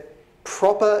is that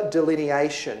proper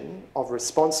delineation of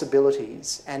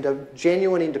responsibilities and a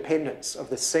genuine independence of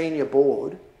the senior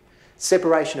board,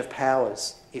 separation of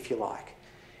powers, if you like,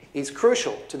 is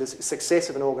crucial to the success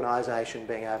of an organisation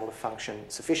being able to function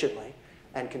sufficiently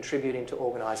and contributing to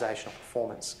organisational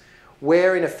performance.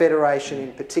 Where in a federation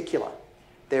in particular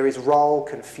there is role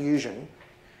confusion,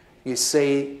 you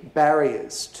see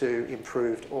barriers to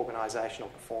improved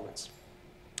organisational performance.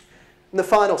 And the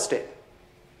final step,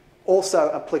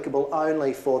 also applicable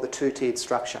only for the two-tiered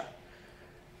structure.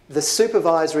 The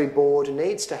supervisory board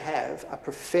needs to have a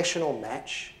professional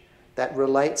match that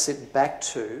relates it back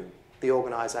to the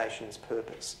organisation's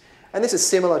purpose. And this is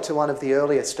similar to one of the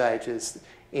earlier stages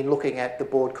in looking at the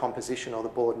board composition or the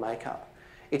board makeup.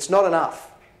 It's not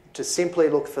enough to simply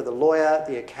look for the lawyer,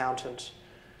 the accountant,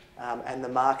 and the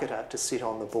marketer to sit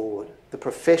on the board. The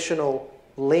professional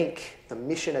link, the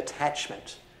mission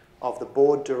attachment of the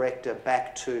board director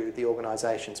back to the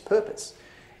organisation's purpose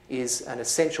is an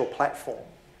essential platform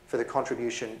for the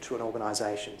contribution to an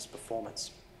organisation's performance.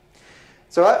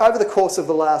 So over the course of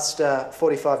the last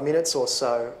 45 minutes or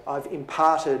so, I've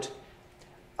imparted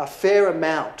a fair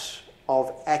amount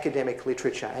of academic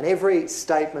literature, and every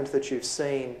statement that you've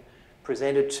seen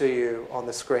presented to you on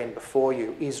the screen before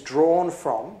you is drawn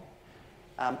from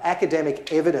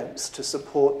academic evidence to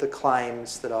support the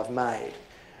claims that I've made.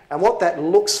 And what that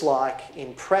looks like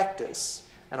in practice,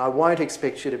 and I won't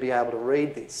expect you to be able to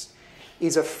read this,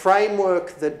 is a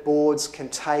framework that boards can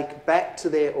take back to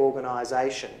their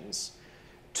organisations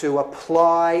to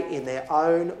apply in their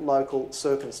own local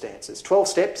circumstances. 12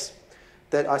 steps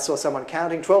that I saw someone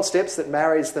counting, 12 steps that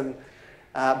marries them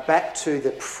back to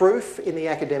the proof in the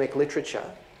academic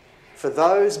literature for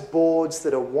those boards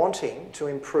that are wanting to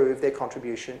improve their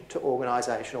contribution to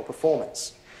organisational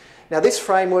performance. Now, this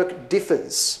framework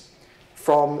differs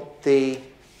from the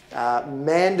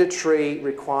mandatory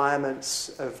requirements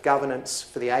of governance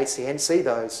for the ACNC,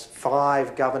 those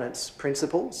 5 governance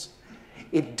principles.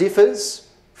 It differs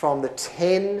from the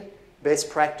 10 best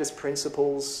practice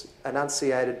principles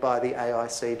enunciated by the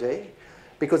AICD,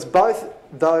 because both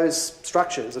those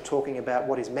structures are talking about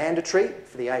what is mandatory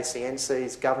for the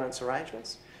ACNC's governance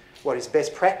arrangements, what is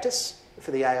best practice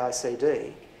for the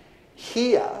AICD.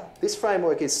 Here, this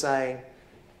framework is saying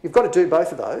you've got to do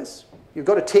both of those. You've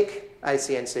got to tick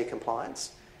ACNC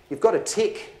compliance. You've got to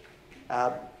tick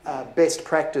best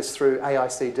practice through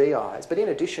AICD eyes. But in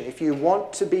addition, if you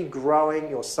want to be growing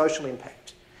your social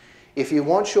impact, if you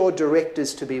want your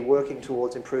directors to be working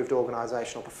towards improved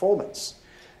organisational performance,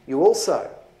 you also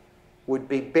would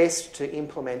be best to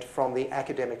implement from the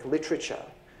academic literature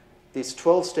this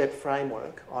 12-step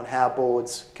framework on how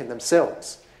boards can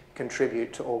themselves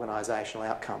contribute to organisational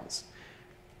outcomes.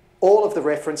 All of the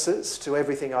references to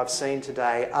everything I've seen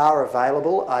today are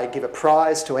available. I give a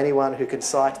prize to anyone who can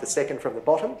cite the second from the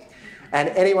bottom, and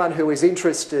anyone who is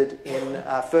interested in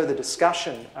further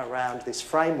discussion around this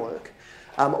framework,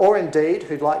 or indeed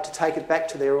who'd like to take it back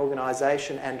to their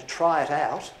organisation and try it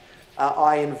out.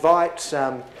 I invite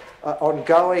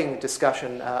ongoing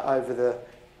discussion over the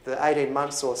 18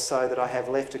 months or so that I have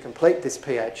left to complete this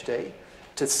PhD,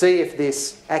 to see if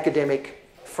this academic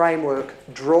framework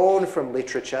drawn from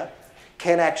literature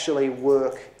can actually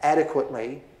work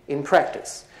adequately in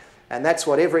practice. And that's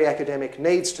what every academic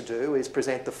needs to do, is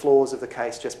present the flaws of the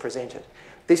case just presented.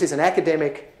 This is an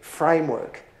academic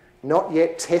framework, not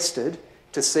yet tested,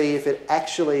 to see if it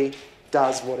actually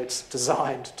does what it's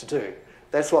designed to do.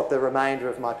 That's what the remainder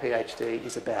of my PhD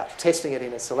is about, testing it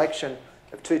in a selection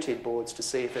of two-tiered boards to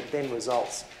see if it then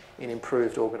results in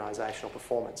improved organisational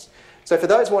performance. So for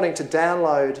those wanting to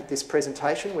download this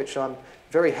presentation, which I'm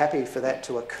very happy for that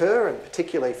to occur, and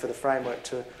particularly for the framework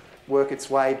to work its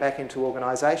way back into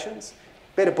organisations,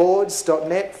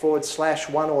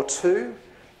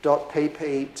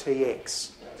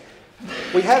 betterboards.net/1or2.pptx.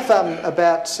 We have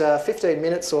about 15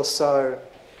 minutes or so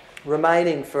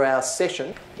remaining for our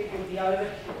session. It would be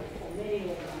overkill for many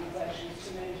organisations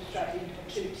to move straight into a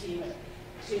two-tier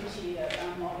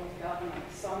model of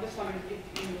governance. So I'm just wondering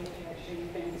if in your PhD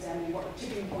you've been examining what the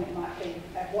tipping point might be,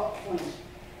 at what point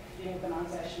the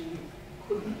organisation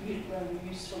could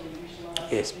usefully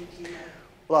utilise the two-tier model.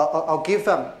 Well, I'll give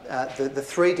the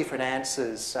three different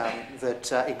answers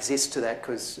that exist to that,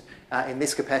 because in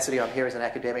this capacity I'm here as an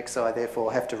academic, so I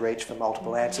therefore have to reach for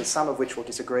multiple answers, some of which will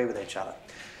disagree with each other.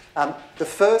 The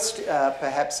first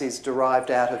perhaps is derived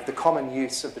out of the common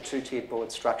use of the two-tiered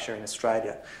board structure in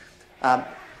Australia.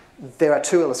 There are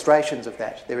two illustrations of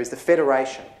that. There is the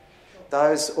federation,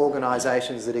 those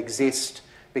organisations that exist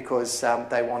because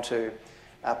they want to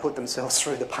put themselves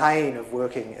through the pain of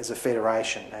working as a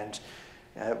federation. And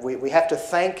we have to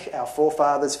thank our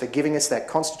forefathers for giving us that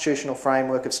constitutional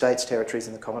framework of states, territories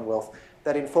and the Commonwealth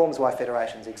that informs why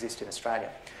federations exist in Australia.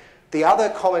 The other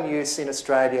common use in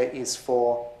Australia is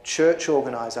for church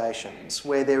organisations,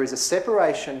 where there is a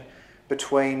separation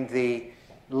between the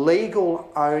legal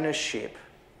ownership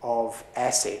of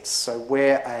assets. So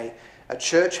where a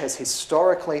church has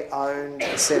historically owned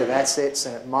a set of assets,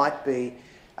 and it might be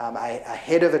a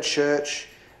head of a church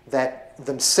that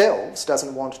themselves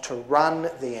doesn't want to run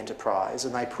the enterprise,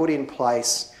 and they put in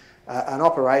place an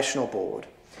operational board.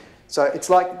 So it's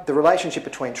like the relationship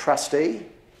between trustee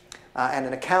and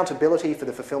an accountability for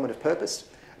the fulfilment of purpose,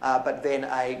 but then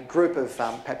a group of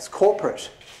perhaps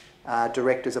corporate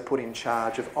directors are put in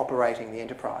charge of operating the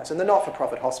enterprise. And the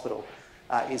not-for-profit hospital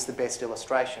is the best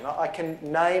illustration. I can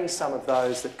name some of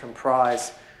those that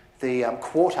comprise the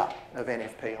quarter of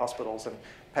NFP hospitals, and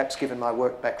perhaps given my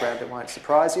work background it won't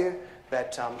surprise you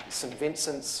that St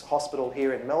Vincent's Hospital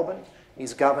here in Melbourne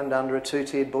is governed under a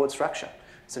two-tiered board structure.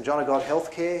 St John of God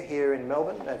Healthcare here in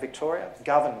Melbourne, Victoria,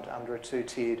 governed under a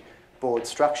two-tiered board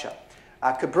structure.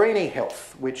 Cabrini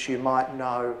Health, which you might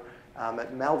know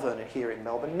at Malvern here in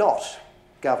Melbourne, not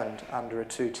governed under a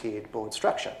two-tiered board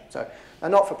structure. So a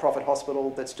not-for-profit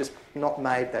hospital that's just not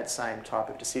made that same type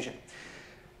of decision.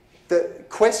 The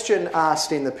question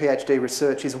asked in the PhD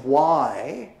research is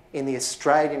why, in the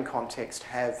Australian context,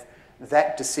 have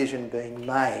that decision been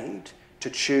made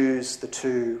to choose the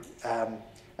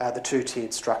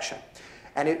two-tiered structure?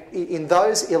 And in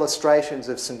those illustrations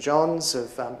of St John's, of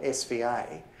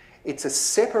SVA, it's a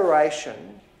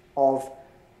separation of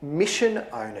mission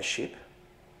ownership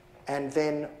and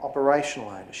then operational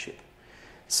ownership.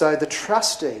 So the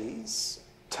trustees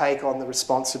take on the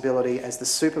responsibility as the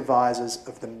supervisors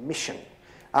of the mission.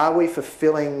 Are we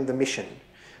fulfilling the mission?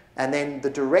 And then the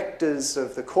directors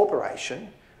of the corporation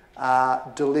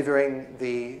are delivering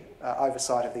the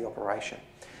oversight of the operation.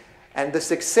 And the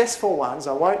successful ones,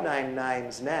 I won't name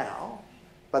names now,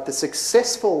 but the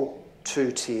successful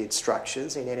two-tiered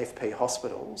structures in NFP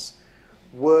hospitals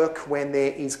work when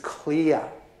there is clear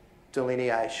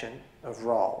delineation of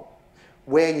role.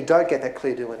 Where you don't get that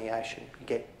clear delineation, you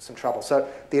get some trouble. So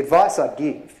the advice I'd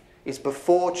give is,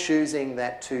 before choosing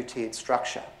that two-tiered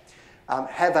structure,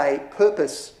 have a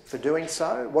purpose for doing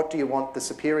so. What do you want the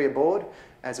superior board,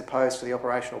 as opposed to the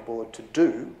operational board, to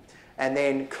do? And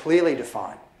then clearly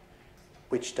define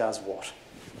which does what.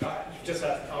 I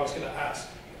was going to ask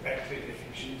about clear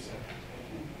definitions.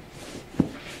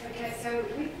 Okay, so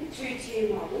with the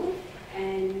two-tier model,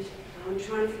 and I'm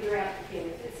trying to figure out the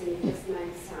benefits, and you just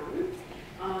named some,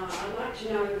 I'd like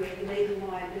to know where the legal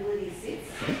liability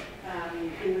sits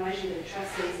in relation to the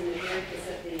trustees and the directors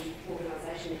of the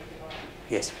organisation.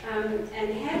 Yes.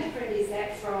 And how different is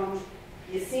that from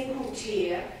your single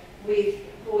tier with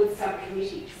board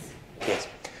subcommittees? Yes.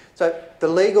 So the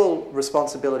legal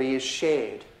responsibility is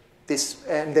shared.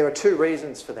 And there are two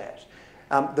reasons for that.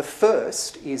 The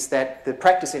first is that the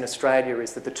practice in Australia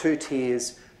is that the two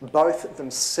tiers both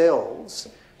themselves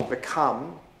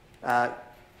become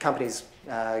companies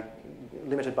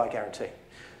limited by guarantee.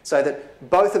 So that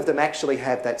both of them actually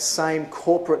have that same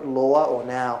corporate law, or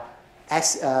now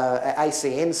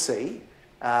ACNC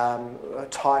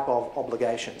type of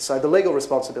obligation. So the legal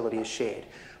responsibility is shared.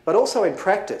 But also in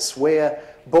practice, where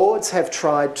boards have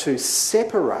tried to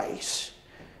separate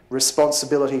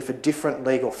responsibility for different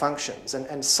legal functions,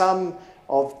 and some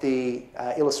of the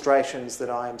illustrations that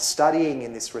I'm studying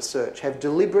in this research have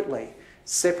deliberately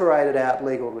separated out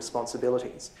legal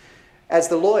responsibilities. As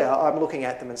the lawyer, I'm looking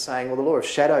at them and saying, well, the law of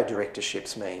shadow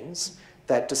directorships means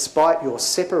that despite your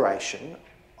separation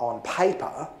on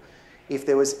paper, if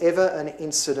there was ever an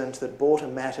incident that brought a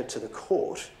matter to the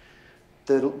court,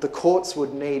 the courts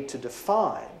would need to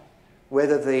define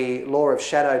whether the law of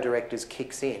shadow directors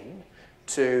kicks in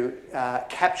to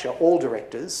capture all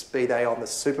directors, be they on the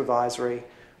supervisory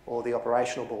or the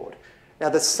operational board. Now,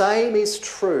 the same is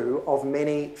true of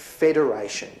many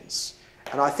federations,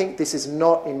 and I think this is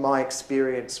not, in my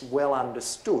experience, well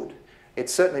understood.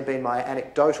 It's certainly been my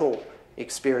anecdotal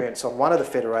experience on one of the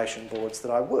federation boards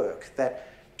that I work, that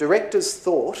directors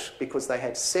thought, because they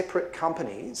had separate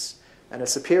companies and a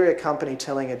superior company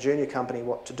telling a junior company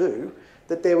what to do,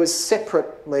 that there was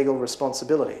separate legal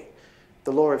responsibility.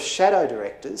 The law of shadow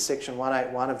directors, section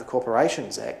 181 of the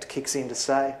Corporations Act, kicks in to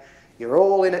say, you're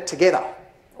all in it together,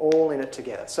 all in it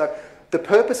together. So the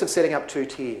purpose of setting up two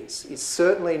tiers is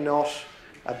certainly not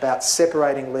about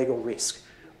separating legal risk.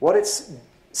 What it's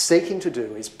seeking to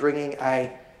do is bringing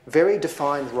a very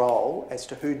defined role as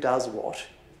to who does what,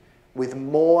 with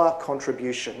more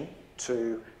contribution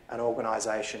to an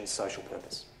organisation's social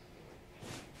purpose.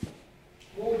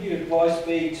 What would your advice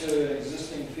be to an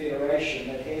existing federation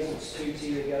that has its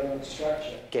two-tier government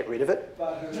structure? Get rid of it.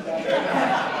 But who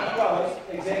well,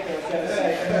 exactly what I was going to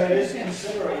say. Who is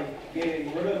considering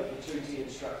getting rid of the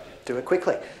two-tiered structure? Do it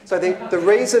quickly. So the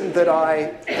reason that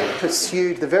I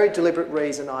pursued, the very deliberate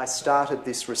reason I started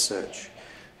this research,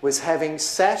 was having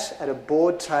sat at a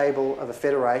board table of a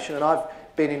federation, and I've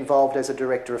been involved as a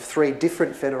director of 3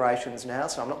 different federations now,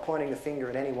 so I'm not pointing the finger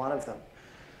at any one of them,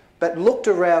 but looked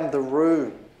around the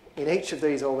room in each of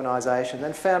these organisations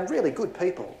and found really good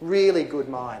people, really good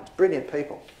minds, brilliant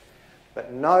people,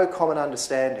 but no common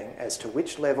understanding as to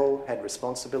which level had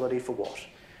responsibility for what.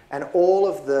 And all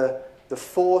of the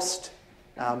forced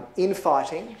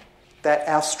infighting that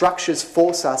our structures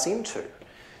force us into.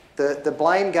 The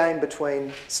blame game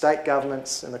between state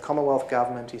governments and the Commonwealth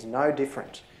government is no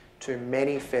different to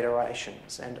many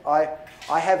federations. And I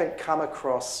haven't come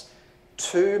across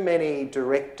too many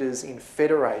directors in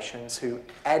federations who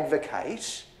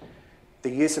advocate the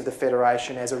use of the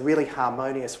federation as a really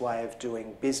harmonious way of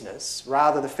doing business.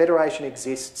 Rather, the federation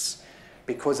exists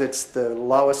because it's the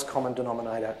lowest common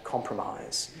denominator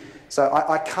compromise. So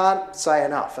I can't say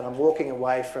enough, and I'm walking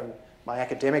away from my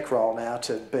academic role now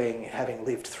to having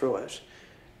lived through it.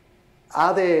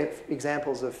 Are there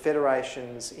examples of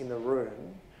federations in the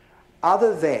room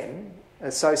other than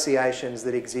associations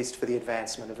that exist for the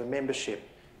advancement of a membership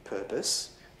purpose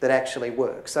that actually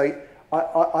work? So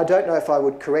I don't know if I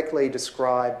would correctly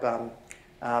describe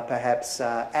perhaps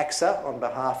AXA on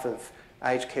behalf of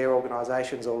aged care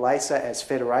organisations or LASA as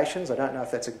federations. I don't know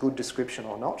if that's a good description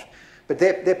or not. But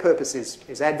their purpose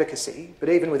is advocacy. But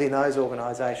even within those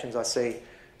organisations, I see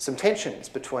some tensions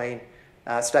between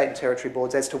state and territory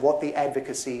boards as to what the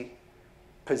advocacy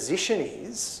position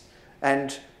is,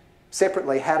 and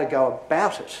separately how to go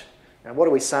about it. And what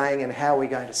are we saying and how are we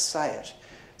going to say it?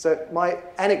 So my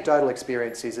anecdotal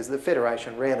experience is the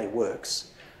federation rarely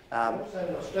works. Also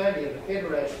in Australia, the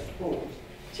federation boards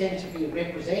tend to be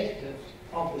representatives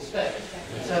of the state.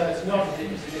 So it's not as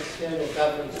if it's an external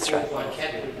government board like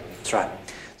Canterbury. That's right.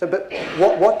 So, but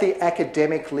what the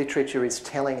academic literature is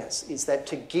telling us is that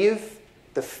to give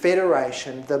the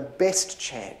Federation the best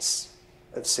chance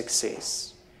of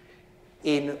success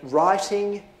in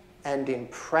writing and in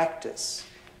practice,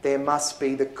 there must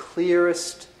be the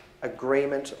clearest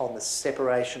agreement on the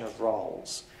separation of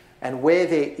roles. And where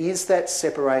there is that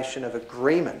separation of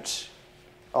agreement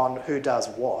on who does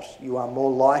what, you are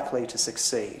more likely to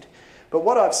succeed. But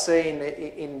what I've seen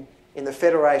in the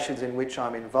federations in which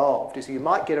I'm involved is you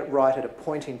might get it right at a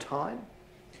point in time,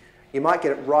 you might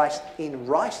get it right in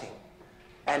writing,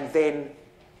 and then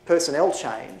personnel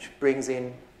change brings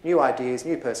in new ideas,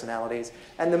 new personalities,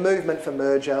 and the movement for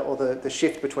merger or the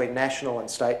shift between national and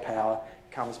state power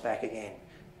comes back again.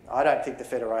 I don't think the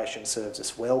Federation serves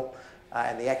us well,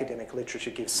 and the academic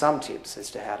literature gives some tips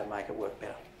as to how to make it work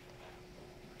better.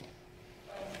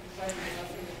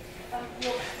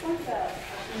 Your point about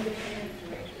independent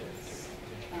directors,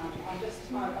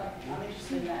 I'm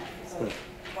interested in that because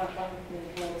one of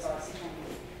the boards I sit on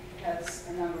has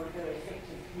a number of very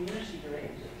effective community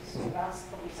directors who ask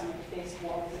probably some of the best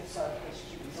why is it so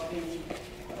questions of any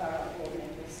of our other board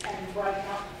members and break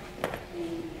up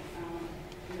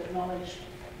the knowledge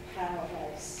power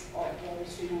base of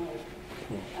those who know.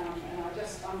 And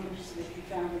I'm interested if you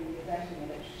found any of that in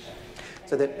the literature.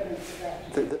 So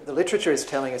the literature is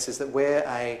telling us is that we're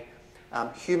a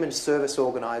human service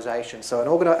organisation, so an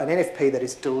NFP that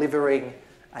is delivering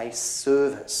a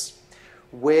service,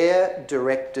 where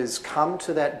directors come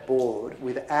to that board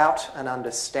without an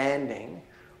understanding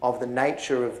of the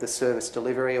nature of the service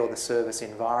delivery or the service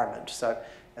environment. So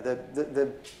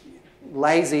the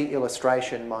lazy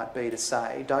illustration might be to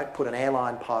say, don't put an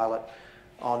airline pilot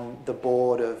on the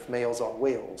board of Meals on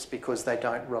Wheels because they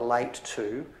don't relate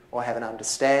to or have an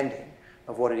understanding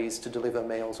of what it is to deliver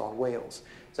Meals on Wheels.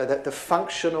 So that the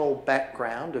functional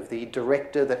background of the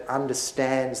director that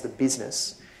understands the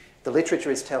business, the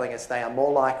literature is telling us they are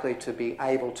more likely to be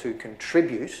able to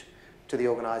contribute to the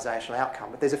organisational outcome.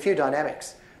 But there's a few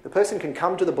dynamics. The person can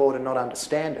come to the board and not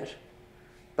understand it,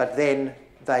 but then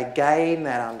they gain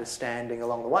that understanding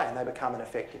along the way and they become an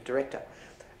effective director.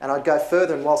 And I'd go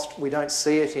further, and whilst we don't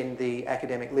see it in the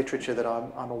academic literature that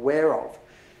I'm aware of,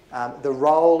 the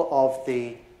role of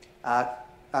the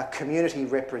community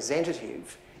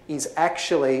representative is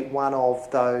actually one of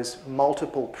those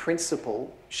multiple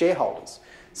principal shareholders.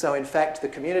 So in fact, the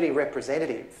community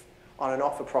representative on a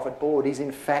not-for-profit board is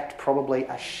in fact probably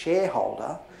a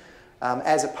shareholder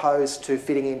as opposed to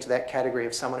fitting into that category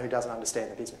of someone who doesn't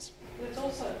understand the business. But it's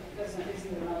also,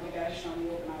 isn't there an obligation on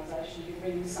the organisation to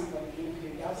bring somebody in who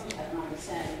doesn't have an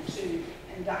understanding to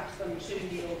induct them to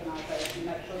the organisation,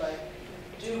 make sure they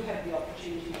do have the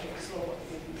opportunity to explore what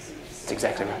the business is. That's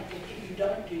exactly right. If you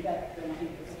don't do that, then I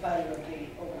think there's a failure of the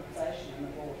organisation and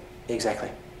the board. Exactly.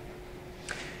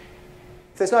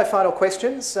 If there's no final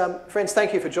questions, friends,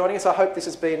 thank you for joining us. I hope this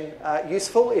has been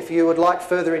useful. If you would like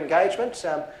further engagement,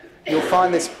 you'll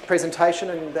find this presentation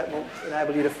and that will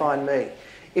enable you to find me.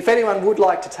 If anyone would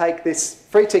like to take this,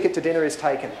 free ticket to dinner is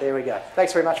taken. There we go.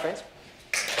 Thanks very much, friends.